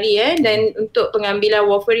setiap hari dan untuk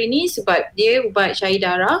pengambilan warfarin ni sebab dia ubat cair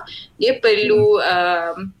darah, dia perlu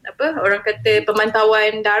orang kata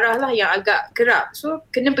pemantauan darah lah yang agak kerap. So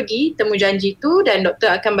kena pergi temu janji tu dan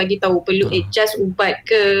doktor akan bagi tahu perlu adjust ubat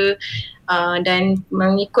ke. Dan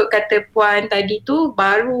mengikut kata puan tadi tu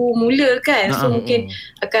baru mula kan, so mungkin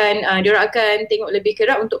diorang akan tengok lebih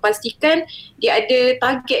kerap untuk pastikan dia ada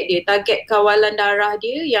target kawalan darah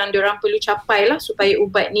dia yang diorang perlu capai lah supaya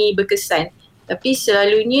ubat ni berkesan. Tapi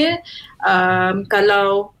selalunya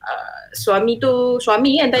kalau suami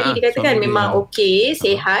kan tadi dikatakan memang okey,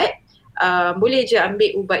 sihat, boleh je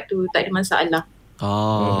ambil ubat tu, tak ada masalah.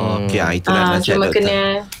 Okey, itulah nasihat cuma doktor. Kena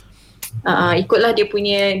ikutlah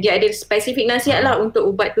dia ada spesifik nasihat lah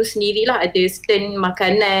untuk ubat tu sendirilah. Ada certain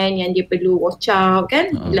makanan yang dia perlu watch out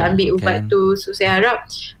kan bila ambil ubat tu. So saya harap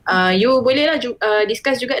you bolehlah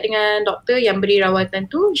discuss juga dengan doktor yang beri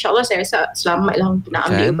rawatan tu. InsyaAllah saya rasa selamat lah untuk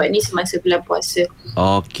nak ambil ubat ni semasa bulan puasa.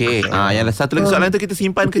 Okey, yang satu lagi soalan tu kita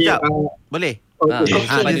simpan kejap. Boleh?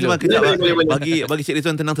 Kejap bagi Cik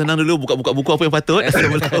Rizwan tenang-tenang dulu, buka buku apa yang patut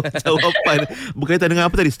sebelum jawapan berkaitan dengan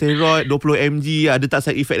apa tadi, steroid 20 mg, ada tak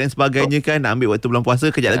side effect dan sebagainya kan, nak ambil waktu bulan puasa.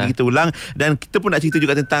 Kejap lagi kita ulang, dan kita pun nak cerita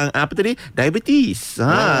juga tentang apa tadi, diabetes.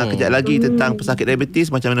 Kejap lagi tentang pesakit diabetes,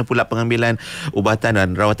 macam mana pula pengambilan ubatan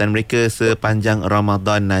dan rawatan mereka sepanjang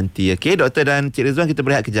Ramadan nanti. Okey, doktor dan Cik Rizwan, kita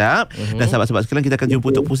berehat kejap. Dan sahabat-sahabat sekalian, kita akan jumpa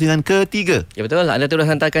untuk pusingan ketiga. Ya betul, anda terus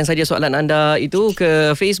hantarkan saja soalan anda itu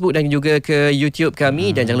ke Facebook dan juga ke YouTube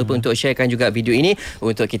kami, dan jangan lupa untuk sharekan juga video ini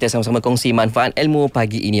untuk kita sama-sama kongsi manfaat ilmu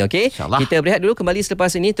pagi ini. Okey, kita berehat dulu, kembali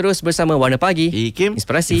selepas ini terus bersama Warna Pagi, IKIM,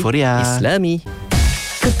 Inspirasi Euphoria Islami.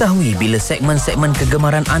 Ketahui bila segmen-segmen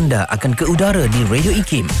kegemaran anda akan ke udara di Radio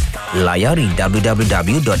IKIM. Layari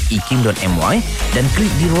www.ikim.my dan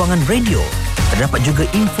klik di ruangan radio. Terdapat juga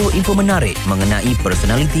info-info menarik mengenai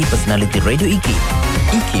personaliti-personaliti Radio IKIM.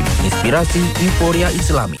 IKIM, Inspirasi Euphoria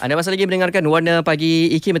Islami. Anda masih lagi mendengarkan Warna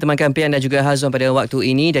Pagi IKIM bersama Pian dan juga Hazwan pada waktu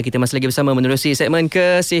ini, dan kita masih lagi bersama menerusi segmen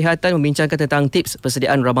kesihatan, membincangkan tentang tips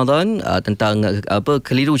persediaan Ramadan, tentang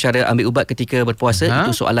keliru cara ambil ubat ketika berpuasa.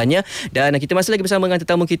 Itu soalannya. Dan kita masih lagi bersama dengan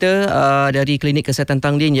tetamu kita dari Klinik Kesihatan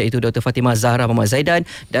Tanglin, iaitu Dr. Fatimah Zahra Muhammad Zaidan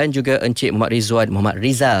dan juga Encik Muhammad Rizwan Muhammad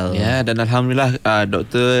Rizal. Ya, dan alhamdulillah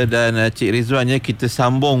Doktor dan Cik Rizwan, kita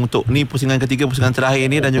sambung untuk ni pusingan ketiga, pusingan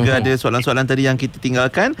terakhir ni, dan juga ada soalan-soalan tadi yang kita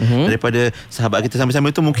tinggalkan daripada sahabat kita.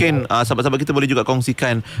 Sambil-sambil itu mungkin sahabat-sahabat kita boleh juga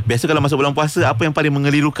kongsikan, biasa kalau masuk bulan puasa apa yang paling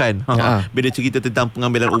mengelirukan bila cerita tentang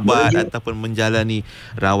pengambilan ubat ataupun menjalani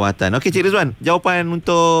rawatan. Okey, Cik Rizwan, jawapan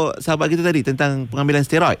untuk sahabat kita tadi tentang pengambilan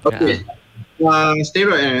steroid. Okey.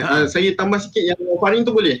 Steroid saya tambah sikit yang warfarin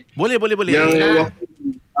tu boleh? Boleh. Yang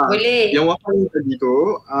boleh. Yang warfarin tadi tu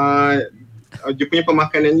dia punya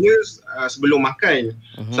pemakanan dia sebelum makan.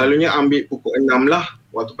 Selalunya ambil pukul 6 lah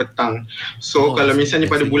waktu petang. So kalau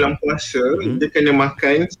misalnya pada bulan puasa, dia kena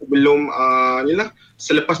makan sebelum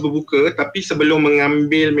selepas berbuka, tapi sebelum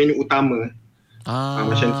mengambil menu utama.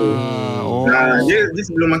 Macam tu. Dia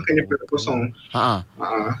sebelum makan dia perut kosong.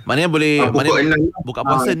 Maknanya boleh pukul 6 buka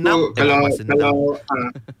puasa 6.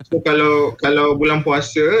 Kalau bulan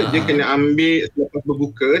puasa dia kena ambil selepas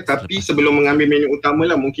berbuka, tapi sebelum mengambil menu utama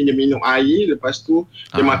lah, mungkin dia minum air, lepas tu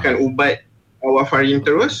dia makan ubat warfarin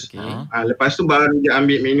terus. Lepas tu baru dia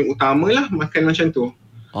ambil menu utama lah, makan macam tu.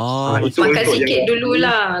 Itu makan sikit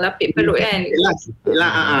dululah, lapik perut kan. Sikit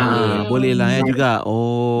lah. Boleh lah juga.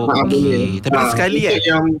 Okey. Tapi sekali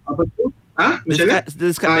yang apa tu? Macam mana?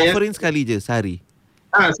 Warfarin sekali je sehari.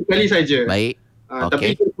 Sekali saja. Baik.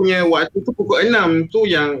 Tapi kita punya waktu tu pukul 6 tu,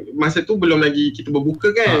 yang masa tu belum lagi kita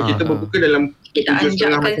berbuka kan. Kita berbuka dalam kita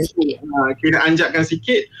anjakkan sikit. Kita anjakkan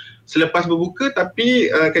sikit selepas berbuka, tapi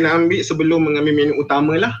kena ambil sebelum mengambil menu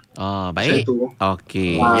utama lah. Baik.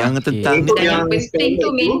 Okey. Yang tentang yang penting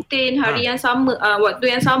tu maintain hari yang sama,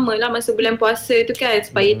 waktu yang sama lah masa bulan puasa tu kan,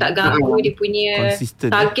 supaya tak ganggu dia punya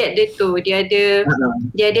target dia tu. Dia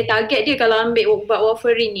ada target dia kalau ambil ubat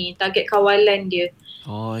warfarin ni, target kawalan dia.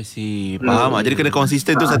 I see. Faham. Jadi kena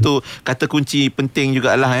konsisten tu satu kata kunci penting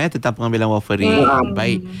jugalah tentang pengambilan warfarin.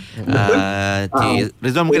 Baik. Cik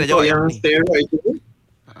Rizwan mungkin nak jawab yang steroid tu.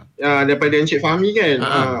 Daripada Encik Fahmi kan,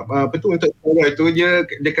 betul, untuk steroid tu dia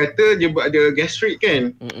kata dia ada gastrik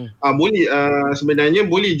kan. Boleh sebenarnya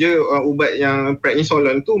boleh je ubat yang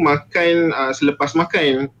prednisolon tu makan selepas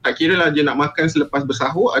makan. Tak kira lah dia nak makan selepas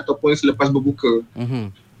bersahur ataupun selepas berbuka.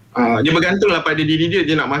 Dia bergantunglah pada diri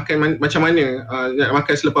dia nak makan macam mana. Nak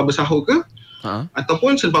makan selepas bersahur ke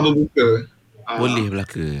ataupun selepas berbuka. Boleh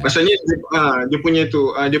belaka. Maksudnya dia punya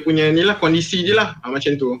tu dia punya ni lah kondisi dia lah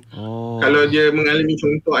macam tu. Kalau dia mengalami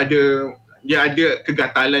contoh dia ada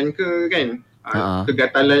kegatalan ke kan,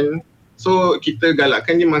 kegatalan, so kita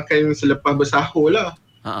galakkan dia makan selepas bersahur lah.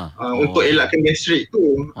 Untuk elakkan gastrik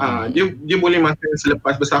tu. Dia boleh makan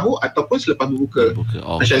selepas bersahur ataupun selepas berbuka.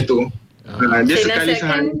 Macam tu. Dia sekali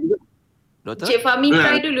sehari. Cik Fahmi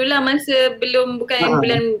try dululah masa bukan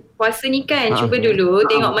bulan puasa ni kan. Cuba dulu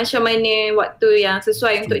tengok macam mana waktu yang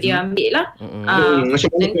sesuai untuk dia ambil lah. Macam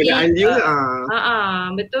mana keadaan dia.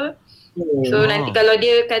 Betul. So nanti kalau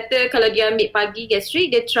dia kata kalau dia ambil pagi gastrik,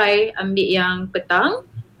 dia try ambil yang petang.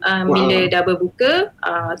 Bila dah berbuka,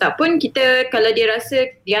 tak pun kita kalau dia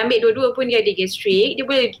rasa dia ambil dua-dua pun dia ada gastrik, dia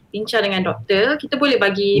boleh bincang dengan doktor. Kita boleh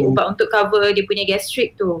bagi ubat untuk cover dia punya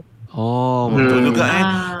gastrik tu. Betul juga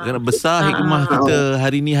besar hikmah kita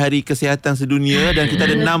hari ni hari kesihatan sedunia dan kita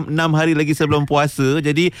ada 6 hari lagi sebelum puasa.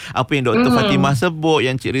 Jadi apa yang Dr. Fatimah sebut,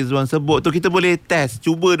 yang Cik Rizwan sebut tu, kita boleh test,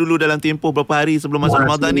 cuba dulu dalam tempoh berapa hari sebelum masuk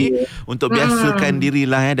Ramadan ni untuk biasakan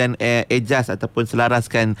dirilah dan adjust ataupun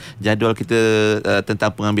selaraskan jadual kita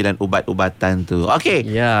tentang pengambilan ubat-ubatan tu. Okey.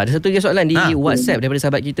 Ya, ada satu lagi soalan di WhatsApp daripada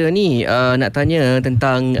sahabat kita ni, nak tanya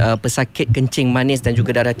tentang pesakit kencing manis dan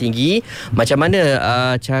juga darah tinggi. Macam mana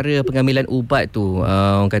cara pengambilan ubat tu?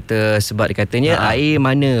 Orang kata sebab dia katanya air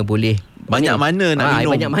mana boleh banyak mana nak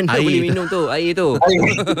minum. Banyak mana air boleh minum tu air tu.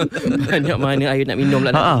 Banyak mana air nak minum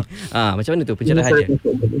lah. Macam mana tu pencerahan dia?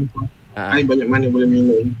 Air banyak mana boleh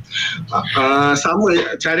minum. Sama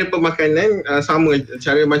cara pemakanan, sama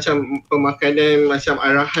cara macam pemakanan, macam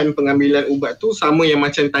arahan pengambilan ubat tu sama yang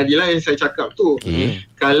macam tadilah yang saya cakap tu.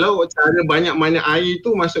 Kalau cara banyak mana air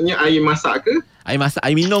tu maksudnya air masak ke? Air masak,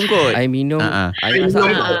 air minum kot. Air minum. Air masak.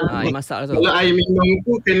 Air masak tu. Kalau air minum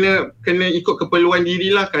tu kena ikut keperluan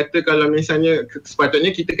dirilah. Kata kalau misalnya sepatutnya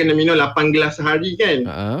kita kena minum 8 gelas sehari kan.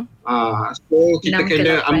 So kita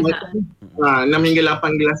kena amalkan 6 hingga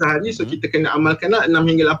 8 gelas sehari. So kita kena amalkanlah 6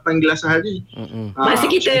 hingga 8 gelas sehari.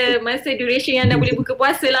 Masa duration yang dah boleh buka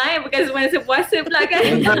puasa lah bukan semasa puasa pula kan.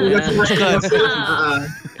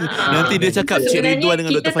 Nanti dia cakap Cik Ridwan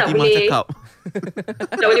dengan Dr. Fatimah cakap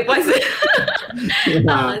tak boleh puasa.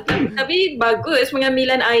 Tapi bagus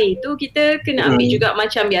pengambilan air tu, kita kena ambil juga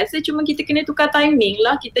macam biasa, cuma kita kena tukar timing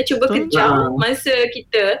lah. Kita cuba kejap masa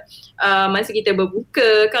kita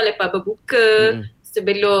berbuka, kalau lepas berbuka,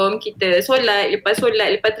 sebelum kita solat, lepas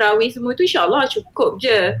tarawih semua tu insyaAllah cukup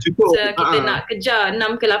je. So, kita nak kejar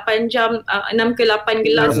 6 ke 8 jam, 6 ke 8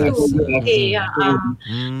 gelas tu. Okey,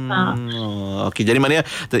 jadi maknanya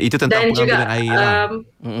itu tentang dan pengambilan juga, air lah.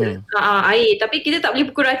 Air, tapi kita tak boleh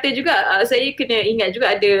pukul rata juga. Saya kena ingat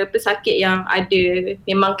juga ada pesakit yang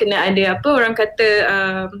memang kena ada orang kata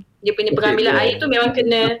dia punya pengambilan air tu memang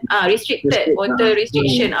kena restricted, water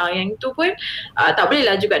restriction. Yang tu pun tak boleh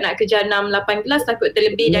lah juga nak kejar 6-8 gelas, takut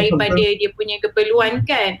terlebih daripada dia punya keperluan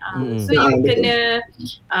kan. So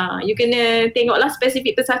you kena tengoklah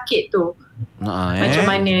spesifik pesakit tu. Macam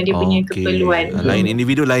mana dia punya keperluan. Lain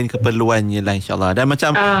individu lain keperluannya lah insyaAllah. Dan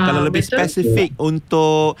macam kalau lebih spesifik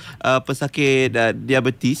untuk pesakit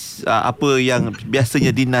diabetes, apa yang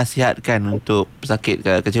biasanya dinasihatkan untuk pesakit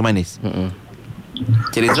kencing manis?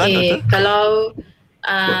 Cik Rizwan, kalau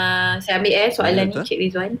saya ambil soalan ni Cik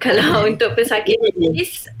Rizwan. Kalau untuk pesakit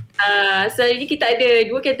diabetes, selalunya kita ada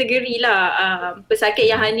dua kategori lah. Pesakit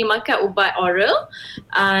yang hanya makan ubat oral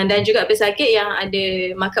dan juga pesakit yang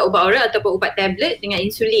ada makan ubat oral ataupun ubat tablet dengan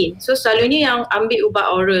insulin. So selalunya yang ambil ubat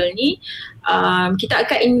oral ni kita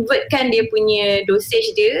akan invertkan dia punya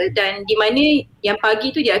dosage dia, dan di mana yang pagi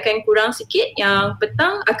tu dia akan kurang sikit, yang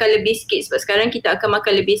petang akan lebih sikit, sebab sekarang kita akan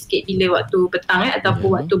makan lebih sikit bila waktu petang ataupun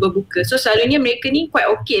waktu berbuka. So selalunya mereka ni quite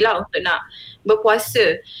okay lah untuk nak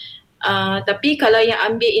berpuasa. Tapi kalau yang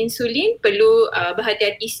ambil insulin perlu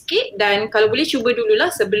berhati-hati sikit, dan kalau boleh cuba dululah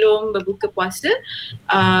sebelum berbuka puasa,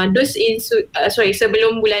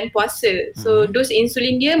 sebelum bulan puasa. So dos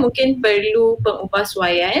insulin dia mungkin perlu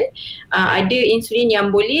pengubahsuaian. Ada insulin yang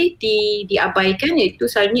boleh diabaikan, iaitu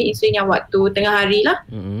selalunya insulin yang waktu tengah hari lah.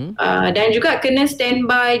 Dan juga kena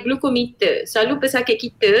standby glukometer. Selalu pesakit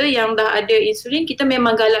kita yang dah ada insulin, kita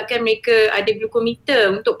memang galakkan mereka ada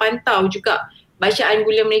glukometer untuk pantau juga bacaan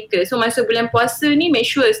gula mereka. So masa bulan puasa ni make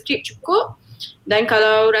sure strip cukup, dan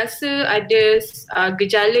kalau rasa ada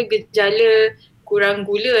gejala-gejala kurang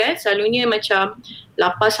gula selalunya macam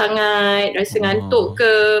lapar sangat, rasa ngantuk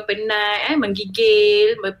ke, penat,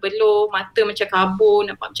 menggigil, berpeluh, mata macam kabur,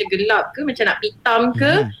 nampak macam gelap ke, macam nak pitam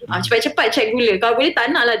ke, cepat-cepat cek gula. Kalau boleh tak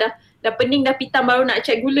nak lah dah dah pening dah pitam baru nak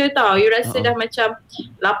check gula tau. You rasa dah macam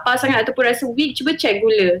lapar sangat ataupun rasa weak, cuba check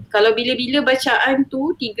gula. Kalau bila-bila bacaan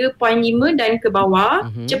tu 3.5 dan ke bawah,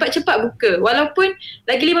 cepat-cepat buka. Walaupun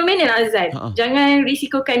lagi 5 minit nak azan. Jangan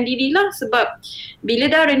risikokan dirilah sebab bila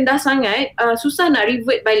dah rendah sangat, susah nak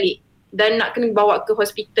revert balik dan nak kena bawa ke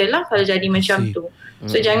hospital lah kalau jadi macam tu.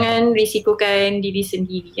 So jangan risikokan diri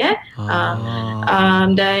sendiri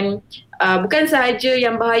dan bukan sahaja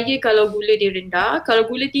yang bahaya kalau gula dia rendah, kalau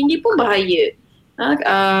gula tinggi pun bahaya.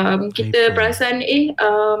 Kita perasan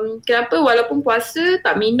kenapa walaupun puasa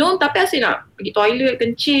tak minum tapi asyik nak pergi toilet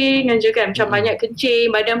kencing aja kan, macam banyak kencing,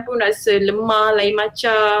 badan pun rasa lemah lain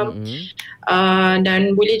macam.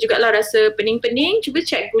 Dan boleh jugalah rasa pening-pening. Cuba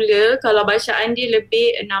check gula, kalau bacaan dia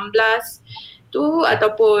lebih 16 tu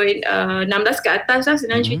ataupun 16 ke atas lah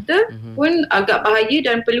senang cerita pun agak bahaya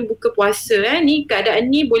dan perlu buka puasa. Ni keadaan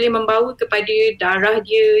ni boleh membawa kepada darah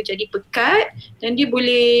dia jadi pekat dan dia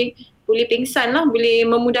boleh pingsan lah, boleh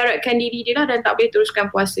memudaratkan diri dia lah dan tak boleh teruskan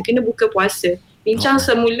puasa. Kena buka puasa. Bincang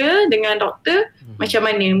semula dengan doktor macam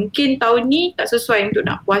mana. Mungkin tahun ni tak sesuai untuk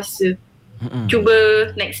nak puasa. Cuba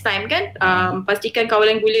next time kan, pastikan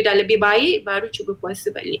kawalan gula dah lebih baik baru cuba puasa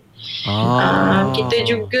balik. Kita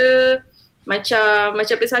juga macam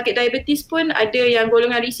pesakit diabetes pun ada yang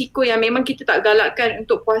golongan risiko yang memang kita tak galakkan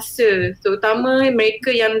untuk puasa, terutama mereka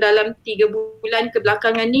yang dalam 3 bulan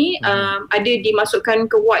kebelakangan ni ada dimasukkan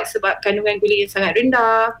ke ward sebab kandungan gula yang sangat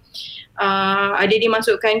rendah. Ada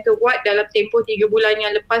dimasukkan ke ward dalam tempoh 3 bulan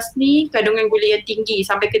yang lepas ni, kandungan gula yang tinggi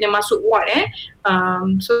sampai kena masuk ward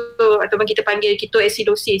so ataupun kita panggil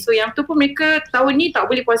ketoacidosis. So yang tu pun mereka tahun ni tak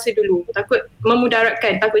boleh puasa dulu, takut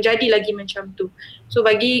memudaratkan, takut jadi lagi macam tu. So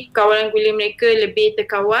bagi kawalan gula mereka lebih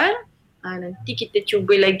terkawal, nanti kita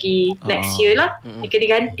cuba lagi next year lah. Kena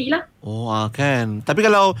gantilah. Kan. Tapi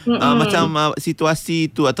kalau macam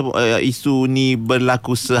situasi tu atau isu ni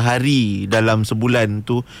berlaku sehari dalam sebulan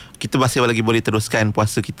tu, kita masih lagi boleh teruskan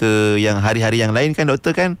puasa kita yang hari-hari yang lain kan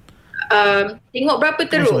doktor kan? Tengok berapa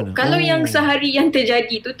teruk. Kalau yang sehari yang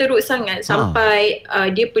terjadi tu teruk sangat sampai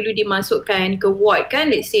dia perlu dimasukkan ke ward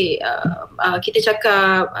kan, let's say kita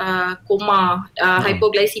cakap koma,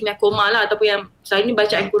 hypoglycemia koma lah, ataupun yang selalunya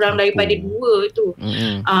bacaan kurang daripada 2 tu.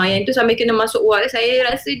 Yang tu sampai kena masuk ward,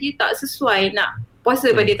 saya rasa dia tak sesuai nak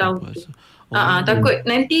puasa pada tahun tu. Takut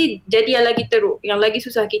nanti jadi yang lagi teruk, yang lagi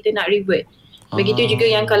susah kita nak revert. Begitu juga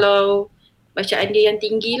yang kalau bacaan dia yang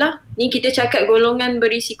tinggi lah. Ni kita cakap golongan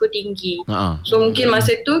berisiko tinggi. So mungkin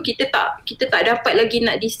masa tu kita tak dapat lagi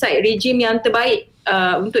nak decide rejim yang terbaik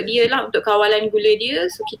untuk dia lah, untuk kawalan gula dia.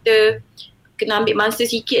 So kita kena ambil masa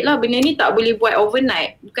sikit lah. Benda ni tak boleh buat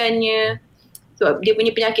overnight. Bukannya sebab dia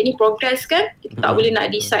punya penyakit ni progress kan, kita tak boleh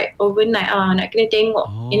nak decide overnight. Nak kena tengok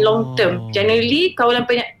in long term. Generally kawalan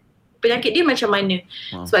penyakit dia macam mana.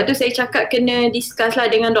 Sebab tu saya cakap kena discuss lah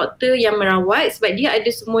dengan doktor yang merawat, sebab dia ada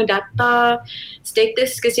semua data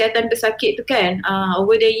status kesihatan pesakit tu kan.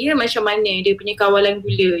 Over the year macam mana dia punya kawalan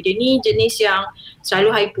gula. Dia ni jenis yang selalu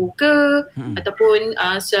hypo ke ataupun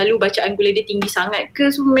selalu bacaan gula dia tinggi sangat ke.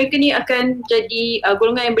 So mereka ni akan jadi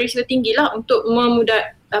golongan yang berisiko tinggi lah untuk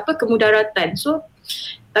kemudaratan. So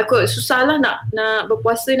takut susah lah nak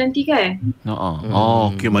berpuasa nanti kan.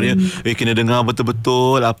 Okey, maknanya kena dengar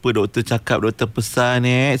betul-betul apa doktor cakap, doktor pesan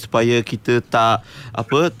supaya kita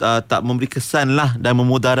tak memberi kesan lah dan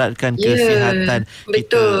memudaratkan kesihatan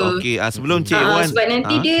kita. Okey, sebelum Cik Wan sebab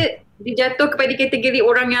nanti dia jatuh kepada kategori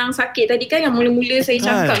orang yang sakit tadi kan, yang mula-mula saya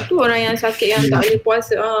cakap tu, orang yang sakit yang tak boleh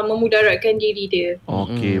puasa, memudaratkan diri dia.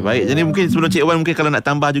 Okey, baik. Jadi mungkin sebelum Cik Wan, mungkin kalau nak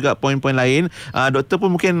tambah juga poin-poin lain, doktor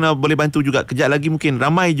pun mungkin boleh bantu juga. Kejap lagi mungkin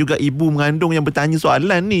ramai juga ibu mengandung yang bertanya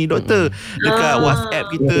soalan ni doktor dekat WhatsApp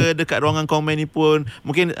kita, dekat ruangan komen ni pun.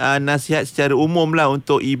 Mungkin nasihat secara umum lah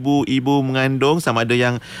untuk ibu-ibu mengandung, sama ada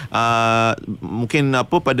yang mungkin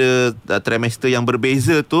pada trimester yang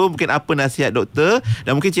berbeza tu, mungkin apa nasihat doktor.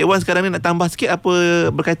 Dan mungkin Cik Wan sekarang ni nak tambah sikit apa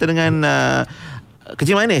berkaitan dengan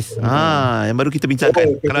kencing manis yang baru kita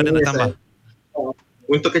bincangkan, kalau ada nak tambah.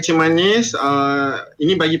 Untuk kencing manis,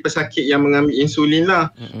 ini bagi pesakit yang mengambil insulin lah.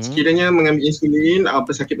 Sekiranya mengambil insulin,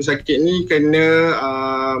 pesakit-pesakit ni kena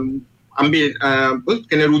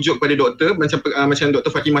kena rujuk pada doktor, macam Dr.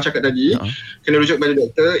 Fatimah cakap tadi. Kena rujuk pada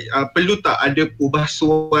doktor. Perlu tak ada ubah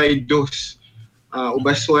suai dos,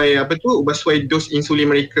 ubah suai dos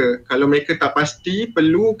insulin mereka. Kalau mereka tak pasti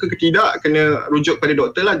perlu ke tidak, kena rujuk pada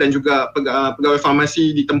doktor lah, dan juga pegawai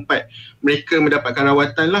farmasi di tempat mereka mendapatkan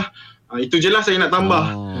rawatan lah. Itu je lah saya nak tambah.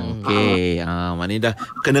 Okey. Maknanya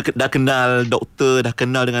dah kenal doktor, dah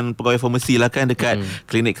kenal dengan pegawai farmasi lah kan dekat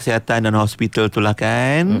klinik kesihatan dan hospital tu lah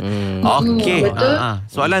kan. Okey.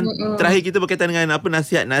 Soalan terakhir kita berkaitan dengan apa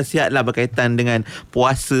nasihat-nasihat lah berkaitan dengan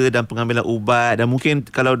puasa dan pengambilan ubat, dan mungkin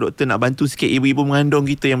kalau doktor nak bantu sikit ibu-ibu mengandung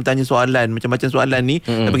kita yang bertanya soalan macam-macam soalan ni,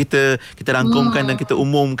 tapi kita rangkumkan dan kita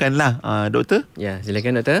umumkan lah. Doktor? Ya,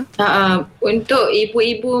 silakan doktor. Untuk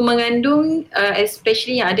ibu-ibu mengandung,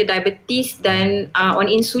 especially yang ada diabetes dan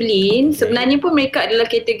on insulin, sebenarnya pun mereka adalah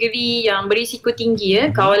kategori yang berisiko tinggi.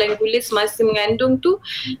 Kawalan gula semasa mengandung tu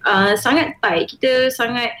sangat tight. Kita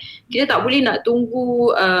tak boleh nak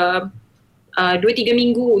tunggu 2-3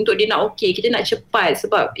 minggu untuk dia nak okey. Kita nak cepat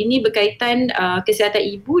sebab ini berkaitan kesihatan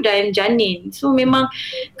ibu dan janin. So memang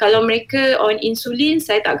kalau mereka on insulin,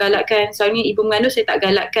 saya tak galakkan, soalnya ibu mengandung, saya tak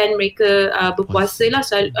galakkan mereka berpuasa lah,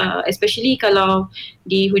 especially kalau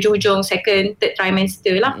di hujung-hujung second, third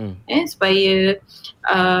trimester lah, supaya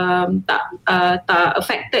tak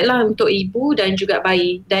affected lah untuk ibu dan juga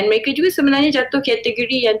bayi. Dan mereka juga sebenarnya jatuh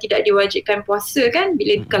kategori yang tidak diwajibkan puasa kan.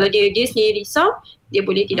 Kalau dia sendiri risau, dia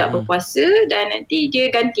boleh tidak berpuasa, dan nanti dia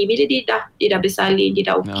ganti bila dia dah bersalin, dia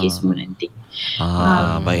dah okey semua nanti.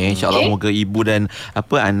 Baik, insya-Allah moga ibu dan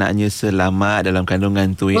anaknya selamat dalam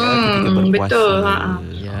kandungan tu ya ketika berpuasa. Betul.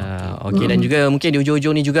 Okey, dan juga mungkin di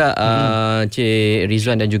hujung-hujung ni juga Cik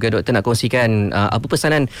Rizwan dan juga doktor nak kongsikan apa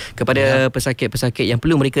pesanan kepada pesakit-pesakit yang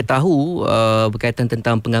perlu mereka tahu berkaitan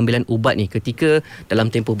tentang pengambilan ubat ni ketika dalam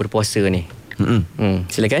tempoh berpuasa ni.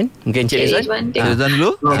 Silakan. Mungkin Cik Rizwan. Cik Rizwan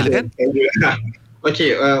dulu. Silakan.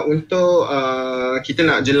 Okey, untuk kita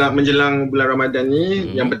nak menjelang bulan Ramadan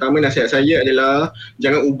ni, yang pertama nasihat saya adalah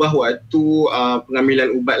jangan ubah waktu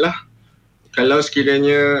pengambilan ubat lah. Kalau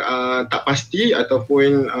sekiranya tak pasti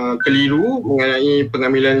ataupun keliru mengenai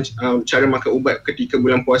pengambilan cara makan ubat ketika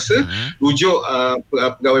bulan puasa, rujuk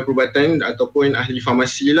pegawai perubatan ataupun ahli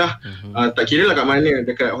farmasi lah. Tak kira lah kat mana,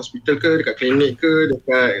 dekat hospital ke, dekat klinik ke,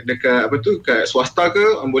 dekat kat swasta ke,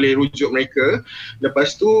 boleh rujuk mereka.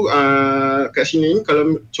 Lepas tu kat sini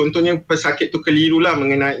kalau contohnya pesakit tu keliru lah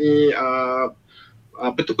mengenai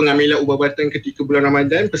pengambilan ubat-ubatan ketika bulan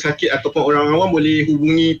Ramadan, pesakit ataupun orang awam boleh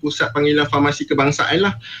hubungi Pusat Panggilan Farmasi Kebangsaan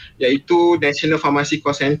lah, iaitu National Pharmacy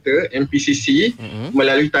Call Center NPCC,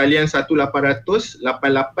 melalui talian 1800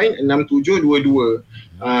 88 6722.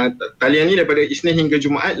 Talian ni daripada Isnin hingga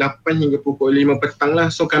Jumaat 8 hingga pukul 5 petang lah.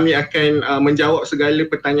 So kami akan menjawab segala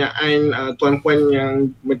pertanyaan tuan-puan yang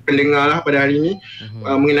pendengar lah pada hari ni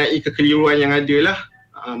mengenai kekeliruan yang ada lah,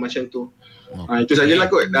 macam tu. Itu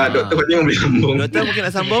sajalah kot. Dr. Fatimah boleh sambung. Doktor mungkin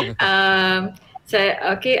nak sambung?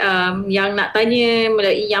 Yang nak tanya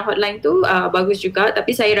melalui yang hotline tu bagus juga,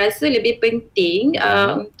 tapi saya rasa lebih penting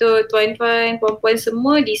untuk tuan-tuan, puan-puan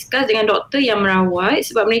semua discuss dengan doktor yang merawat,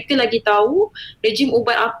 sebab mereka lagi tahu rejim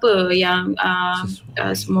ubat apa yang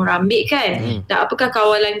semua orang ambil kan, dan apakah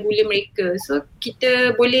kawalan gula mereka. So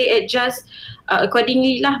kita boleh adjust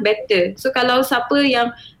accordingly lah, better. So kalau siapa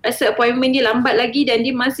yang rasa appointment dia lambat lagi dan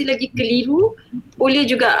dia masih lagi keliru, boleh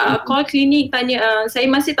juga call klinik, tanya, saya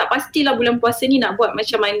masih tak pastilah bulan puasa ni nak buat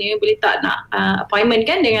macam mana, boleh tak nak appointment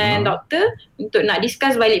kan dengan doktor untuk nak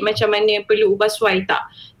discuss balik macam mana, perlu ubah sesuai tak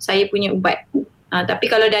saya punya ubat. Tapi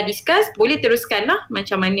kalau dah discuss, boleh teruskan lah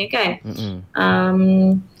macam mana kan.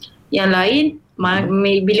 Yang lain,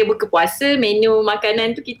 bila buka puasa, menu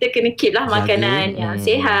makanan tu kita kena keep lah makanan yang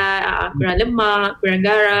sihat, kurang lemak, kurang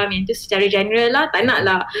garam, yang tu secara general lah. Tak nak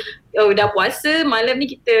lah dah puasa malam ni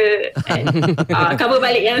kita cover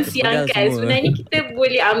balik yang siang kan. Sebenarnya kita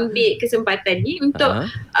boleh ambil kesempatan ni untuk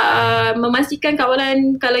memastikan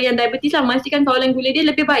kawalan, kalau yang diabetes lah, memastikan kawalan gula dia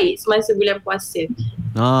lebih baik semasa bulan puasa.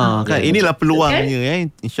 Kan inilah peluangnya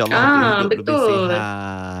InsyaAllah untuk lebih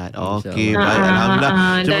sihat. Okey, baik, alhamdulillah.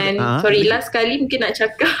 Dan last kali mungkin nak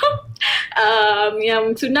cakap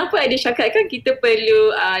yang sunnah pun ada cakap kan, kita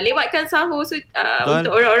perlu lewatkan sahur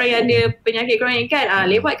untuk orang-orang yang ada penyakit kronik kan,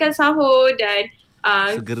 lewatkan sahur dan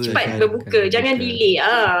cepat berbuka, jangan delay.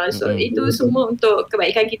 So itu semua untuk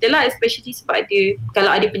kebaikan kita lah, especially sebab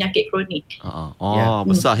kalau ada penyakit kronik.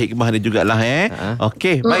 Besar hikmah dia jugalah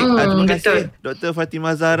Okey, baik, terima kasih Dr.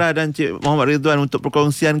 Fatimah Zahra dan Cik Muhammad Ridwan untuk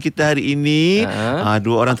perkongsian kita hari ini.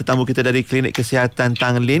 Dua orang tetamu kita dari Klinik Kesihatan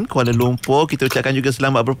Tanglin, Kuala Lumpur. Kita ucapkan juga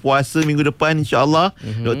selamat berpuasa minggu depan insya-Allah,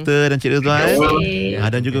 Doktor dan Cik Ridwan.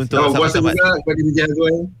 Dan juga untuk sahabat-sahabat kepada DJ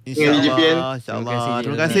Ridwan dengan DJPN. InsyaAllah.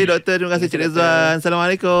 Terima kasih Doktor, terima kasih Cik Rizwan.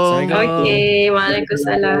 Assalamualaikum. Okey,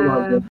 waalaikumsalam.